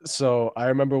so I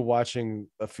remember watching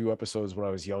a few episodes when I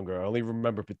was younger. I only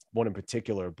remember one in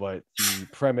particular, but the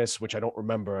premise, which I don't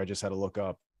remember, I just had to look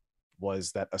up,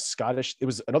 was that it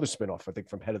was another spinoff, I think,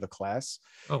 from Head of the Class.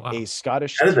 Oh, wow. A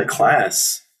Scottish Head of the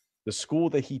Class. The school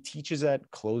that he teaches at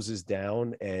closes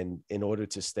down, and in order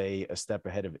to stay a step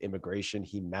ahead of immigration,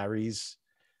 he marries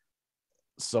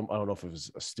I don't know if it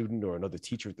was a student or another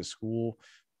teacher at the school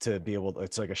to be able to,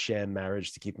 it's like a sham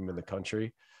marriage to keep him in the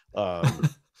country.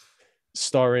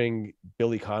 Starring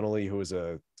Billy Connolly, who is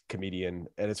a comedian.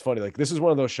 And it's funny, like this is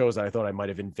one of those shows that I thought I might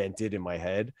have invented in my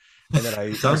head. And then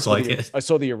I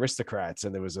saw the Aristocrats,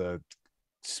 and there was a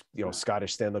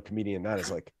Scottish stand-up comedian. That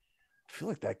is like, I feel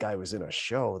like that guy was in a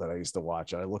show that I used to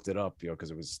watch. And I looked it up,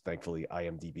 because it was, thankfully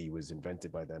IMDb was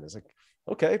invented by then. It's like,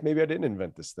 okay, maybe I didn't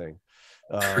invent this thing.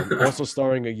 Also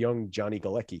starring a young Johnny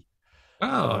Galecki.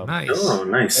 Oh, nice. Oh,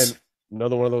 nice. And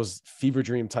another one of those fever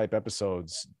dream type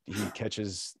episodes. He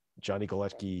catches Johnny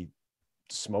Galecki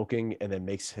smoking and then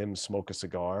makes him smoke a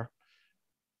cigar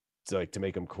to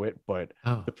make him quit. But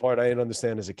the part I didn't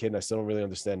understand as a kid, and I still don't really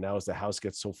understand now, is the house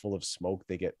gets so full of smoke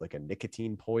they get like a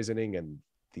nicotine poisoning, and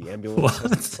the ambulance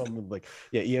has to come,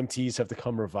 EMTs have to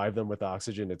come revive them with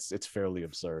oxygen. It's fairly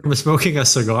absurd. From smoking a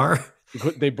cigar?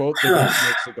 They both smoke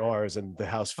cigars, and the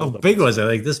house filled up. How big was it?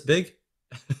 Like this big?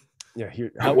 Yeah.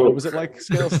 What was it like,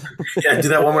 Scales? Yeah, do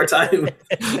that one more time.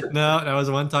 No, that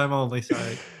was one time only.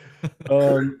 Sorry.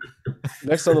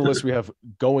 Next on the list, we have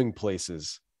Going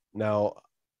Places. Now,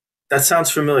 that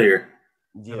sounds familiar.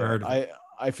 Yeah,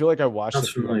 I feel like I watched a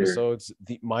few episodes.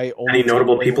 Any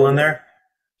notable people in there?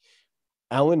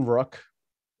 Alan Ruck,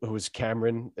 who was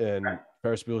Cameron in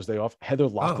Ferris Bueller's Day Off. Heather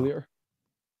Locklear.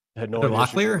 Heather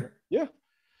Locklear? Yeah.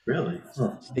 Really?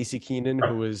 Stacey Keenan,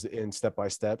 who was in Step by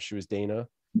Step. She was Dana.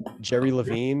 Jerry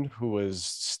Levine, who was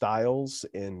Styles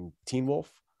in Teen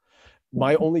Wolf.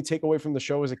 My only takeaway from the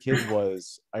show as a kid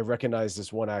was I recognized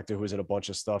this one actor who was in a bunch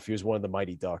of stuff. He was one of the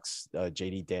Mighty Ducks,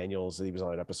 JD Daniels. He was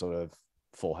on an episode of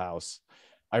Full House.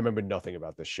 I remember nothing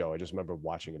about this show. I just remember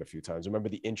watching it a few times. I remember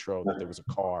the intro that there was a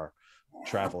car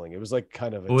traveling. It was like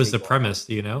kind of. What was the premise?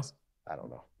 Do you know? I don't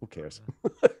know. Who cares?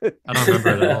 I don't remember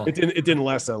it at all. It didn't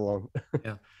last that long.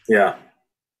 Yeah.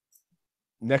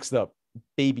 Next up,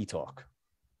 Baby Talk.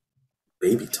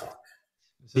 Baby Talk.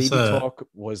 Baby Talk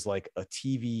was like a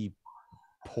TV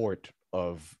port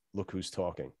of Look Who's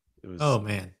Talking. It was. Oh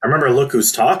man, I remember Look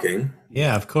Who's Talking.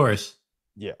 Yeah, of course.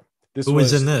 Yeah. Who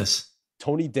was in this?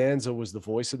 Tony Danza was the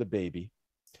voice of the baby.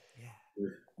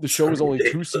 The show was only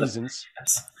 2 seasons.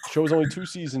 Show was only 2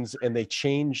 seasons, and they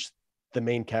changed the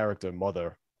main character,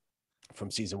 Mother, from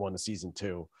season 1 to season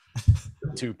 2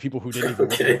 to people who didn't even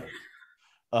look at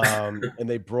her. And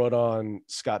they brought on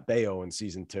Scott Baio in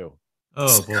season 2.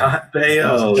 Oh, boy. Scott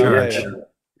Baio.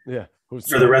 Yeah. Who's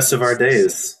for the rest of our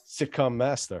days. Sitcom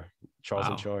master, Charles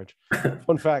in Charge.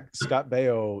 Fun fact, Scott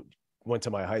Baio went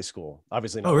to my high school.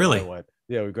 Obviously not. Oh, really? I went.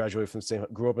 Yeah, we graduated from the same,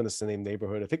 grew up in the same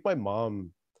neighborhood. I think my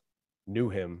mom knew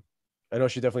him. I know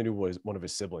she definitely knew one of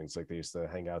his siblings. Like they used to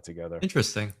hang out together.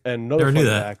 Interesting. And another fun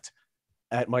fact,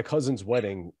 at my cousin's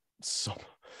wedding,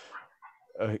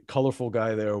 a colorful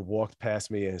guy there walked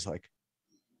past me and is like,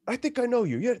 I think I know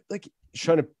you. Yeah, like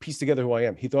trying to piece together who I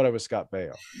am. He thought I was Scott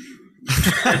Baio.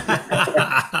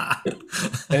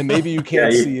 And maybe you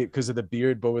can't see it because of the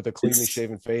beard, but with a cleanly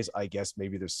shaven face, I guess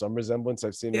maybe there's some resemblance.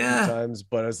 I've seen it a few times,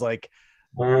 but it's like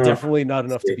definitely not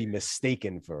enough to be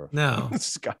mistaken for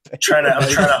Scott Baio. I'm trying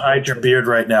to hide your beard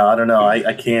right now. I don't know.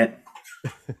 I can't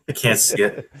see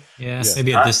it. Yeah.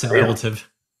 Maybe a distant relative.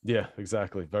 Yeah,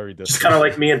 exactly. Very distant. It's kind of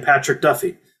like me and Patrick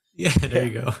Duffy. Yeah, there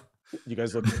you go. You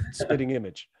guys look spitting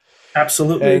image.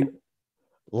 Absolutely. And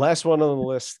last one on the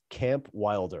list, Camp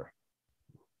Wilder.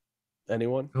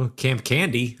 Anyone? Oh, Camp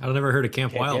Candy. I've never heard of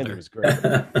Camp Wilder. Candy was great.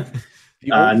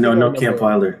 No, Camp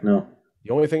Wilder. No.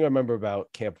 The only thing I remember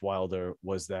about Camp Wilder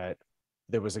was that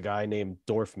there was a guy named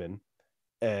Dorfman,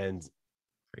 and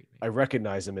I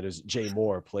recognized him. It was Jay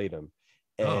Moore played him,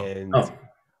 and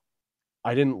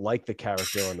I didn't like the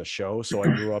character on the show, so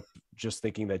I grew up just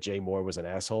thinking that Jay Moore was an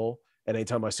asshole. And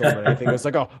anytime I saw him in anything, I was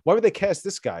like, "Oh, why would they cast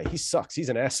this guy? He sucks. He's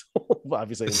an asshole." Well,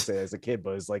 obviously, I didn't say it as a kid,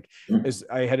 but it's like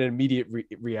I had an immediate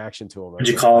reaction to him. Did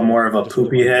you call him more of a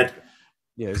poopy head?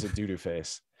 Yeah, he's a doo-doo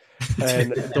face.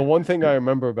 And the one thing I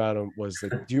remember about him was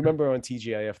like, do you remember on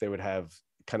TGIF they would have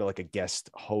kind of like a guest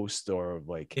host or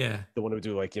like the one who would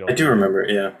do like, I do remember,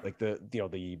 like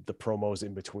the promos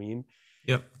in between.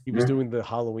 Yep. He was doing the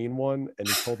Halloween one and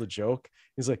he told a joke.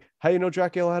 He's like, "How you know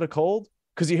Dracula had a cold?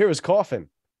 Because you hear his coffin."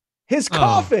 His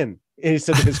coffin. And he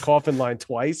said his coffin line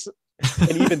twice.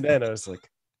 And even then I was like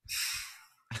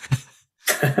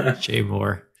Jay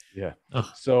Moore. Yeah.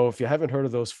 So if you haven't heard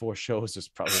of those 4 shows, there's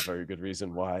probably a very good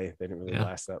reason why they didn't really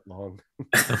last that long.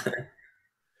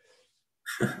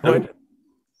 But,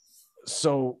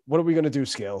 so what are we going to do,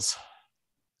 Scales?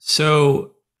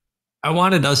 So I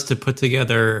wanted us to put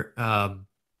together our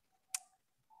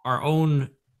own.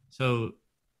 So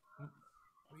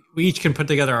we each can put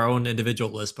together our own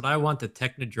individual list, but I want the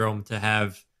Technodrome to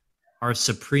have our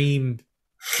supreme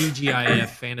TGIF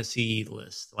fantasy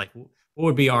list. Like, what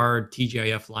would be our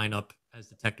TGIF lineup as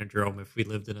the Technodrome if we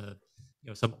lived in a,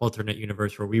 some alternate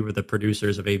universe where we were the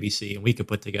producers of ABC and we could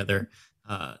put together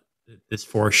this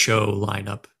 4-show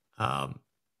lineup?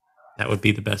 That would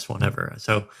be the best one ever.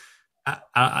 So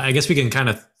I guess we can kind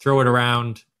of throw it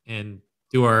around and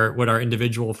do what our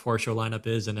individual 4-show lineup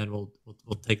is, and then we'll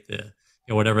take the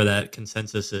whatever that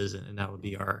consensus is, and that would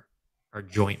be our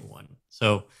joint one.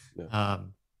 So,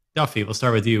 Duffy, we'll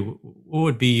start with you. What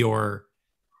would be your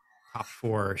top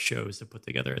 4 shows to put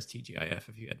together as TGIF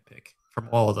if you had to pick from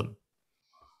all of them?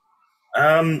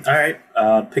 All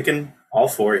right. Picking all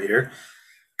 4 here.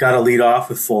 Got to lead off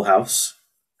with Full House.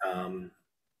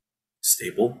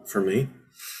 Staple for me.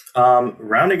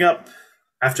 Rounding up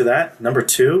after that, number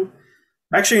 2,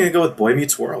 I'm actually going to go with Boy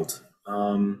Meets World.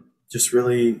 Just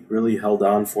really, really held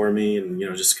on for me, and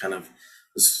just kind of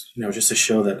was just a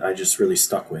show that I just really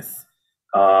stuck with.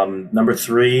 Number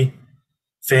 3,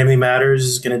 Family Matters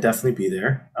is going to definitely be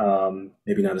there.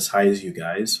 Maybe not as high as you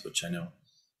guys, which I know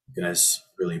you guys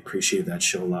really appreciated that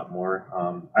show a lot more.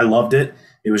 I loved it.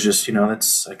 It was just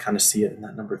I kind of see it in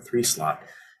that number 3 slot.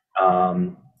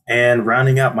 And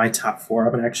rounding out my top 4,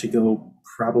 I'm going to actually go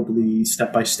probably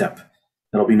Step by Step.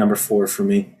 That'll be number 4 for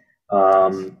me.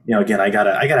 Again, I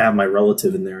gotta have my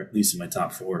relative in there, at least in my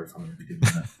top 4 if I'm going to be doing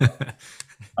that.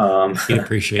 I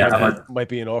appreciate that. Might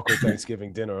be an awkward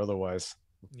Thanksgiving dinner otherwise.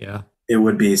 Yeah. It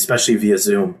would be, especially via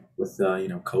Zoom with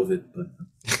COVID. But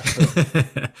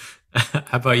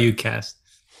How about you, Cast?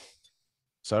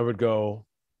 So I would go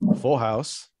Full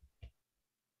House,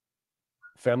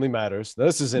 Family Matters. Now,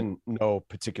 this is in no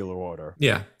particular order.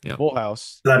 Yeah. Full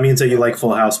House. that means that you like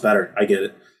Full House better. I get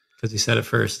it. Because you said it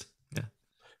first. Yeah.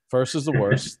 First is the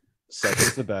worst. Second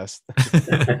is the best.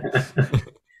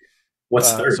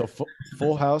 What's third? So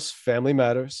Full House, Family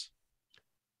Matters,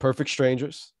 Perfect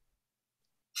Strangers,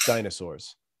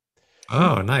 Dinosaurs.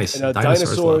 Oh, nice. And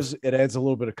Dinosaurs, it adds a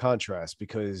little bit of contrast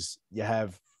because you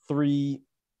have three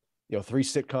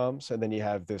sitcoms, and then you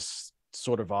have this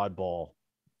sort of oddball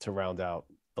to round out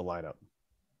the lineup.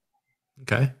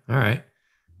 Okay. All right.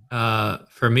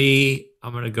 For me,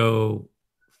 I'm going to go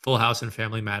Full House and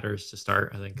Family Matters to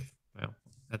start. I think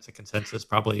that's a consensus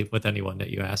probably with anyone that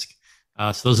you ask.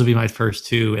 So those will be my first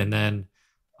two. And then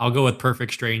I'll go with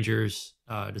Perfect Strangers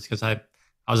just because I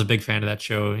was a big fan of that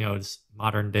show. It's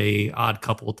modern day odd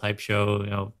couple type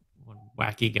show, one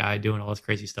wacky guy doing all this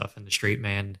crazy stuff and the straight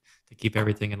man to keep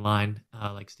everything in line,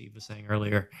 like Steve was saying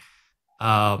earlier.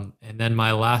 And then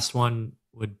my last one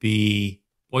would be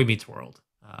Boy Meets World.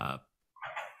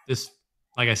 This,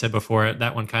 like I said before,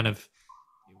 that one kind of,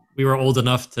 we were old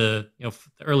enough to, the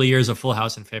early years of Full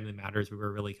House and Family Matters, we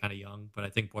were really kind of young, but I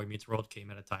think Boy Meets World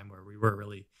came at a time where we were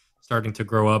really starting to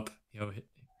grow up,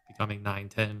 becoming 9,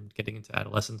 10, getting into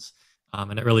adolescence.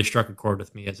 And it really struck a chord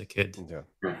with me as a kid.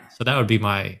 Yeah. So that'd be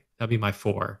my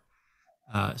 4.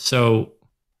 So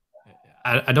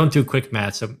I don't do quick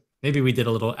math, so maybe we did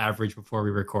a little average before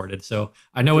we recorded. So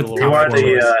I know what the top 4 was.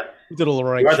 You did a little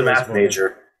right. You are the math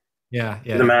major. Yeah.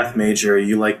 You're the math major.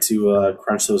 You like to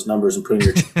crunch those numbers and put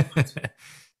in your.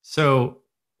 So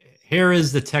here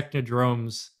is the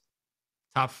Technodrome's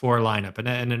top 4 lineup, and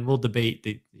then we'll debate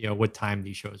what time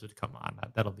these shows would come on.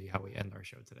 That'll be how we end our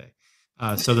show today.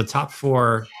 So the top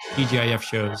 4 TGIF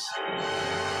shows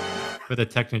for the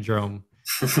Technodrome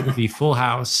would be Full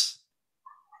House,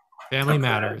 Family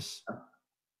Matters,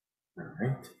 All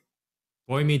right.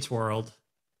 Boy Meets World,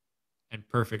 and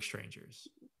Perfect Strangers.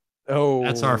 Oh,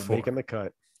 that's our 4. Making the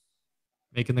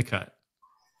cut.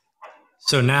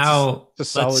 So now it's a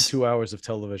solid 2 hours of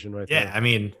television right there. Yeah, I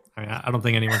mean, I don't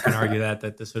think anyone can argue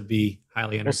that this would be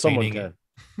highly entertaining. Well,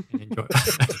 and enjoy.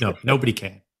 No, nobody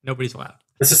can. Nobody's allowed.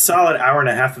 It's a solid hour and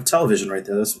a half of television right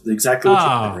there. That's exactly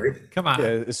what you did, right? Come on.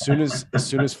 Yeah, as soon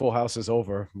as Full House is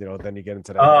over, then you get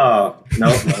into that. Oh,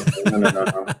 no.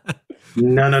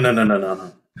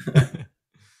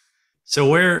 So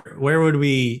where would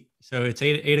we? So it's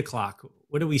 8 o'clock.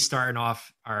 What are we starting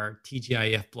off our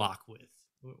TGIF block with?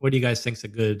 What do you guys think's a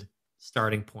good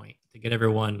starting point to get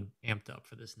everyone amped up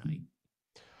for this night?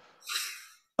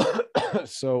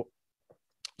 So,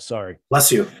 sorry.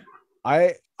 Bless you.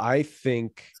 I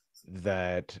think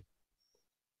that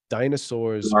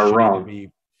Dinosaurs are should wrong. either be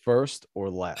first or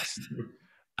last.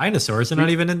 Dinosaurs are not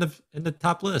even in the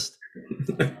top list.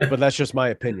 But that's just my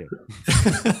opinion.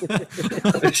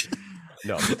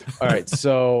 No. All right.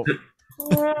 So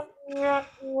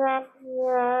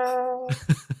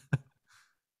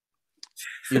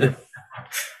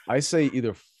I say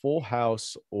either Full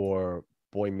House or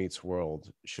Boy Meets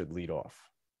World should lead off.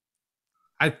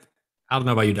 I don't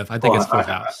know about you, Duff. I think it's Full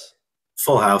House.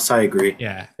 Full House, I agree.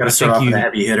 Yeah. Got to start off with a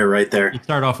heavy hitter right there. You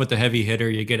start off with the heavy hitter.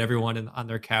 You get everyone on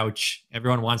their couch.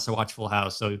 Everyone wants to watch Full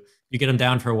House. So you get them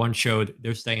down for one show.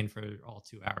 They're staying for all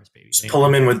 2 hours, baby. Just pull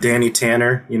them in with Danny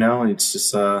Tanner, it's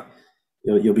just,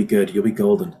 you'll be good. You'll be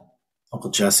golden. Uncle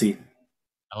Jesse.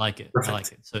 I like it. Perfect. I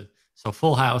like it. So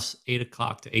Full House, 8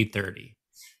 o'clock to 8:30.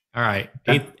 All right.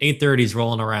 8:30 is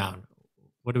rolling around.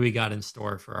 What do we got in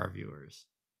store for our viewers?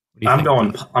 I'm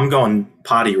going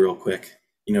potty real quick.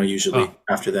 Usually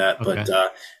after that, okay.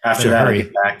 But after that, I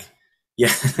get back.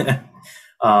 Yeah,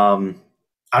 I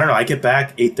don't know. I get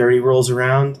back. 8:30 rolls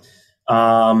around.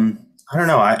 I don't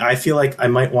know. I feel like I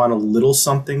might want a little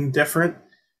something different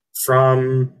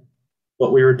from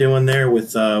what we were doing there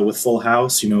with Full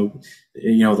House. The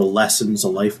lessons, the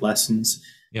life lessons.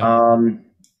 Yeah.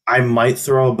 I might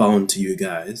throw a bone to you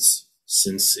guys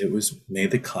since it was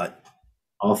made the cut.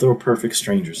 I'll throw Perfect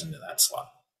Strangers into that slot.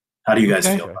 How do you guys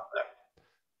feel about that?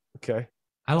 Okay.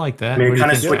 I like that. I mean, it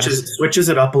kind of switches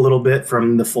it up a little bit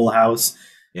from the Full House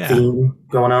theme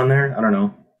going on there. I don't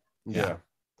know. Yeah.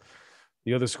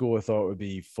 The other school of thought would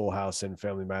be Full House and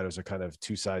Family Matters are kind of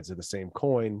two sides of the same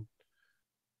coin.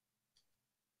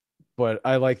 But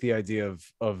I like the idea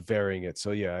of varying it.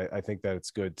 So yeah, I think that it's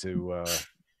good to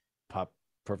pop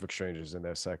Perfect Strangers in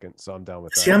there second. So I'm down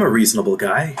with that. See, I'm a reasonable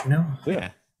guy, Yeah.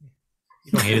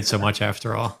 You don't hate it so much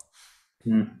after all.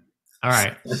 All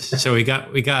right. So we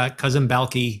got Cousin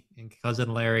Balky and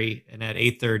Cousin Larry, and at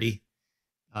 8:30,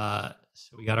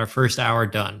 So we got our first hour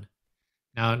done.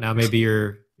 Now maybe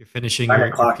you're finishing 9 your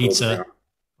o'clock rolls pizza, around.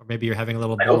 or maybe you're having a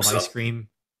little I bowl hope of so. ice cream,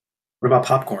 What about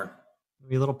popcorn?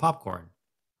 maybe a little popcorn.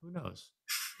 Who knows?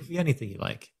 Could be anything you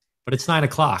like. But it's 9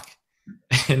 o'clock,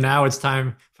 and now it's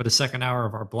time for the second hour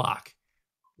of our block.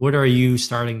 What are you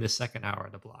starting the second hour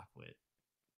of the block with?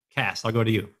 Cass, I'll go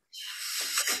to you.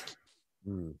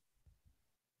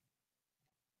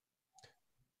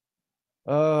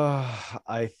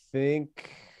 I think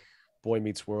Boy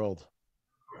Meets World.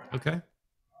 Okay.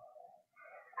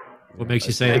 What makes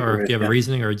you say it, or do you have a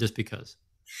reasoning, or just because?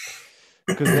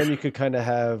 Because then you could kind of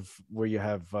have where you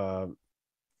have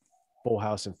Full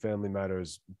House and Family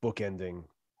Matters bookending.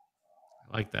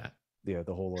 I like that. Yeah,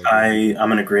 the whole.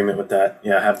 I'm in agreement with that.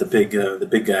 Yeah, have the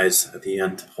big guys at the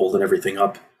end holding everything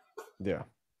up. Yeah,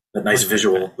 that nice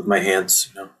visual with my hands.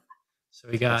 You know. So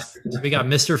we got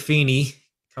Mr. Feeney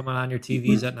coming on your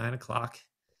TVs at 9 o'clock.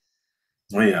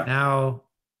 Oh yeah. Now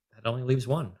that only leaves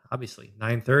one, obviously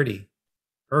 9:30.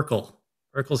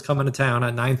 Urkel's coming to town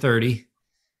at 9:30.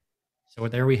 So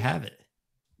there we have it.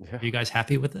 Yeah. Are you guys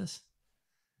happy with this?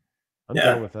 I'm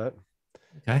down with that.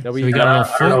 Okay. Now so we got a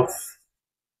little I don't know.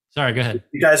 Sorry, go ahead.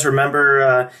 You guys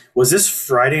remember? Was this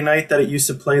Friday night that it used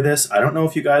to play this? I don't know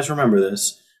if you guys remember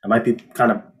this. I might be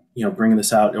kind of bringing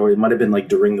this out, or it might have been like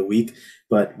during the week.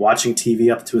 But watching TV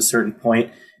up to a certain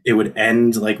point, it would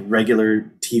end like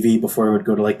regular TV before it would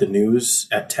go to like the news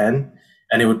at 10,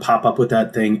 and it would pop up with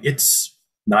that thing. It's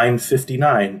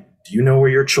 9:59. Do you know where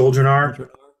your children are? Do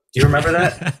you remember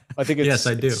that? I think yes,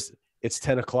 I do. It's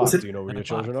 10 o'clock. Do you know where your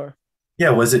children are?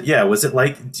 Yeah, was it? Yeah, was it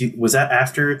like? Was that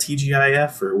after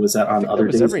TGIF, or was that on other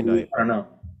days? Every night. I don't know.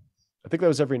 I think that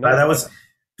was every night.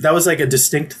 That was like a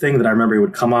distinct thing that I remember. It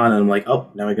would come on, and I'm like, oh,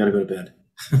 now I got to go to bed.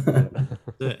 And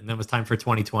then it was time for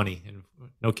 2020, and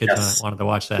no kids wanted to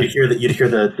watch that. You'd hear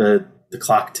the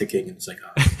clock ticking, and it's like,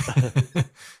 oh.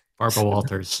 Barbara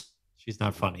Walters. She's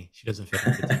not funny. She doesn't fit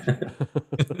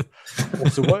into the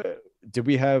So what did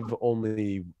we have?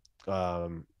 Only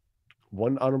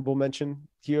one honorable mention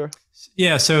here.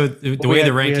 Yeah. So the way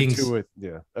the rankings,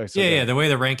 the way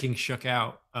the rankings shook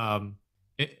out.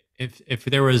 If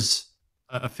there was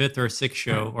a fifth or a sixth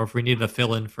show, or if we needed a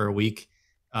fill in for a week,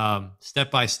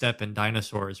 Step by Step and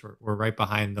Dinosaurs were right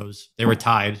behind those. They were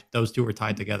tied. Those two were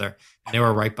tied together, and they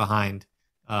were right behind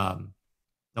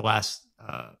the last.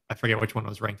 I forget which one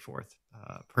was ranked fourth.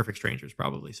 Perfect Strangers,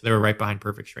 probably. So they were right behind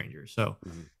Perfect Strangers. So,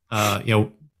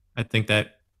 I think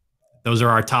that those are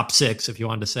our top six, if you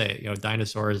wanted to say it.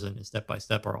 Dinosaurs and Step by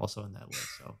Step are also in that list.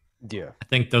 So yeah, I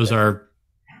think those are,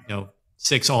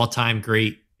 6 all-time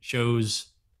great shows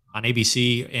on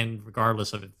ABC, and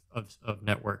regardless of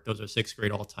network, those are 6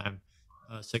 great all-time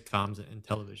sitcoms and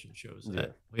television shows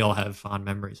that we all have fond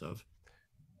memories of.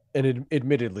 And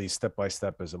admittedly, Step by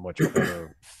Step is a much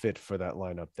better fit for that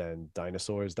lineup than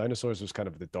Dinosaurs. Dinosaurs was kind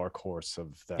of the dark horse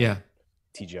of that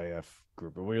TGIF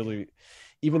group. But really,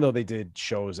 even though they did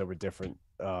shows that were different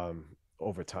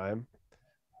over time,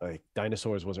 like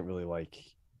Dinosaurs wasn't really like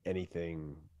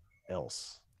anything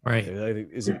else. Right.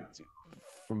 Is it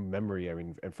from memory? I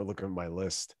mean, and for looking at my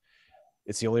list,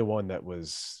 it's the only one that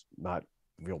was not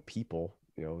real people.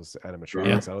 It was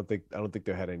animatronics. I don't think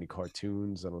they had any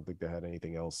cartoons. I don't think they had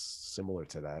anything else similar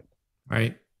to that.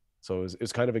 Right. So it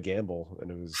was kind of a gamble,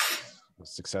 and it was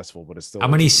successful, but it's still. How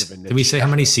many? Did we say how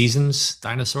many seasons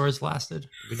Dinosaurs lasted? Do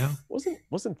we know?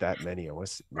 Wasn't that many? It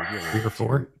was maybe 3 or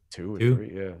 4, two or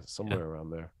 3, somewhere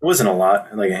around there. It wasn't a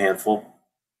lot, like a handful.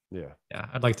 Yeah.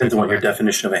 I'd like to. Depends on what your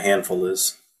definition of a handful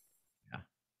is. Yeah,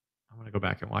 I want to go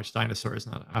back and watch Dinosaurs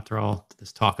now after all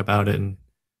this talk about it, and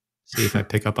see if I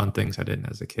pick up on things I didn't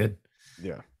as a kid.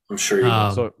 Yeah, I'm sure you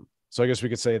will. So I guess we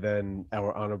could say then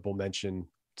our honorable mention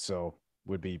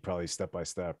would be probably Step by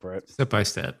Step, right? Step by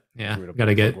Step. Yeah, got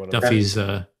to get Duffy's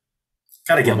gotta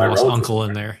get my uncle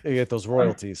in there. You get those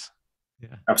royalties.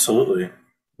 Yeah, absolutely.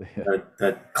 Yeah.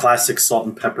 That classic salt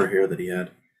and pepper here that he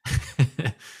had.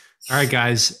 All right,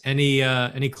 guys.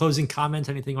 Any closing comments?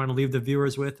 Anything you want to leave the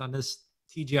viewers with on this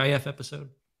TGIF episode?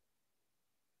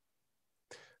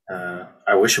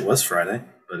 I wish it was Friday,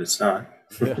 but it's not.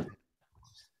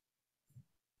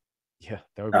 Yeah,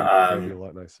 that would be a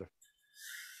lot nicer.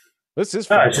 This is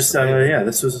Friday.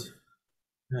 This was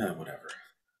whatever.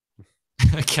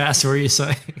 Cass, what were you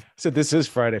saying? I said this is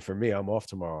Friday for me. I'm off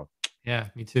tomorrow. Yeah,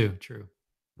 me too. True.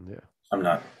 Yeah, I'm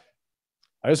not.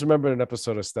 I just remember an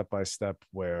episode of Step by Step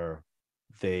where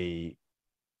it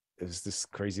was this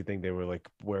crazy thing. They were like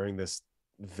wearing this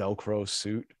Velcro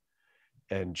suit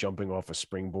and jumping off a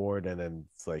springboard, and then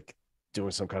like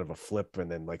doing some kind of a flip,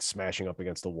 and then like smashing up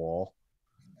against the wall.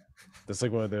 That's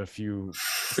like one of the few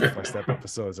step-by-step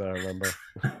episodes I remember.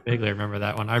 Vaguely remember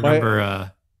that one. I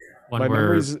remember one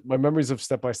where my memories of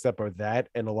Step by Step are that,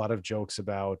 and a lot of jokes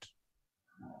about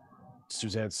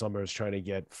Suzanne Summers trying to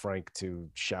get Frank to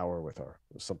shower with her,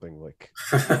 or something like.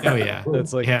 Oh yeah,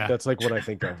 that's like what I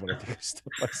think of when I think of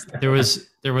Step by Step.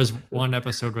 There was one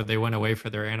episode where they went away for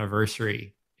their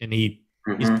anniversary, and he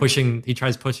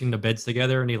tries pushing the beds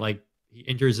together, and he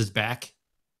injures his back.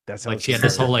 That's like she had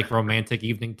this whole like romantic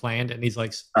evening planned, and he's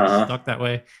like stuck that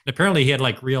way. And apparently, he had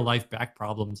like real life back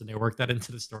problems, and they worked that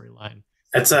into the storyline.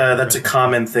 That's a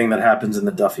common thing that happens in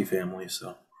the Duffy family.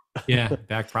 So yeah,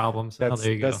 back problems. There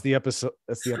you go. That's the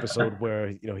episode where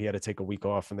he had to take a week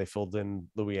off, and they filled in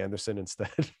Louis Anderson instead.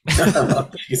 Oh,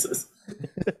 Jesus.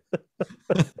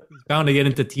 He's bound to get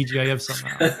into TGIF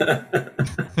somehow.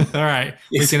 All right,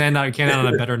 we can't end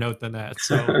on a better note than that.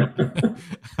 So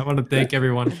I want to thank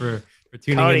everyone for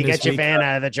tuning Cody, in this get your week. van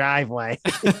out of the driveway.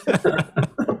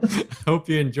 Hope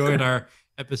you enjoyed our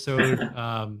episode.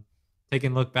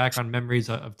 Taking a look back on memories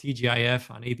of TGIF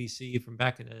on ABC from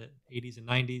back in the 80s and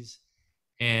 90s.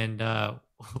 And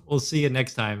we'll see you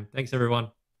next time. Thanks, everyone.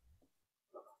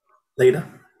 Later.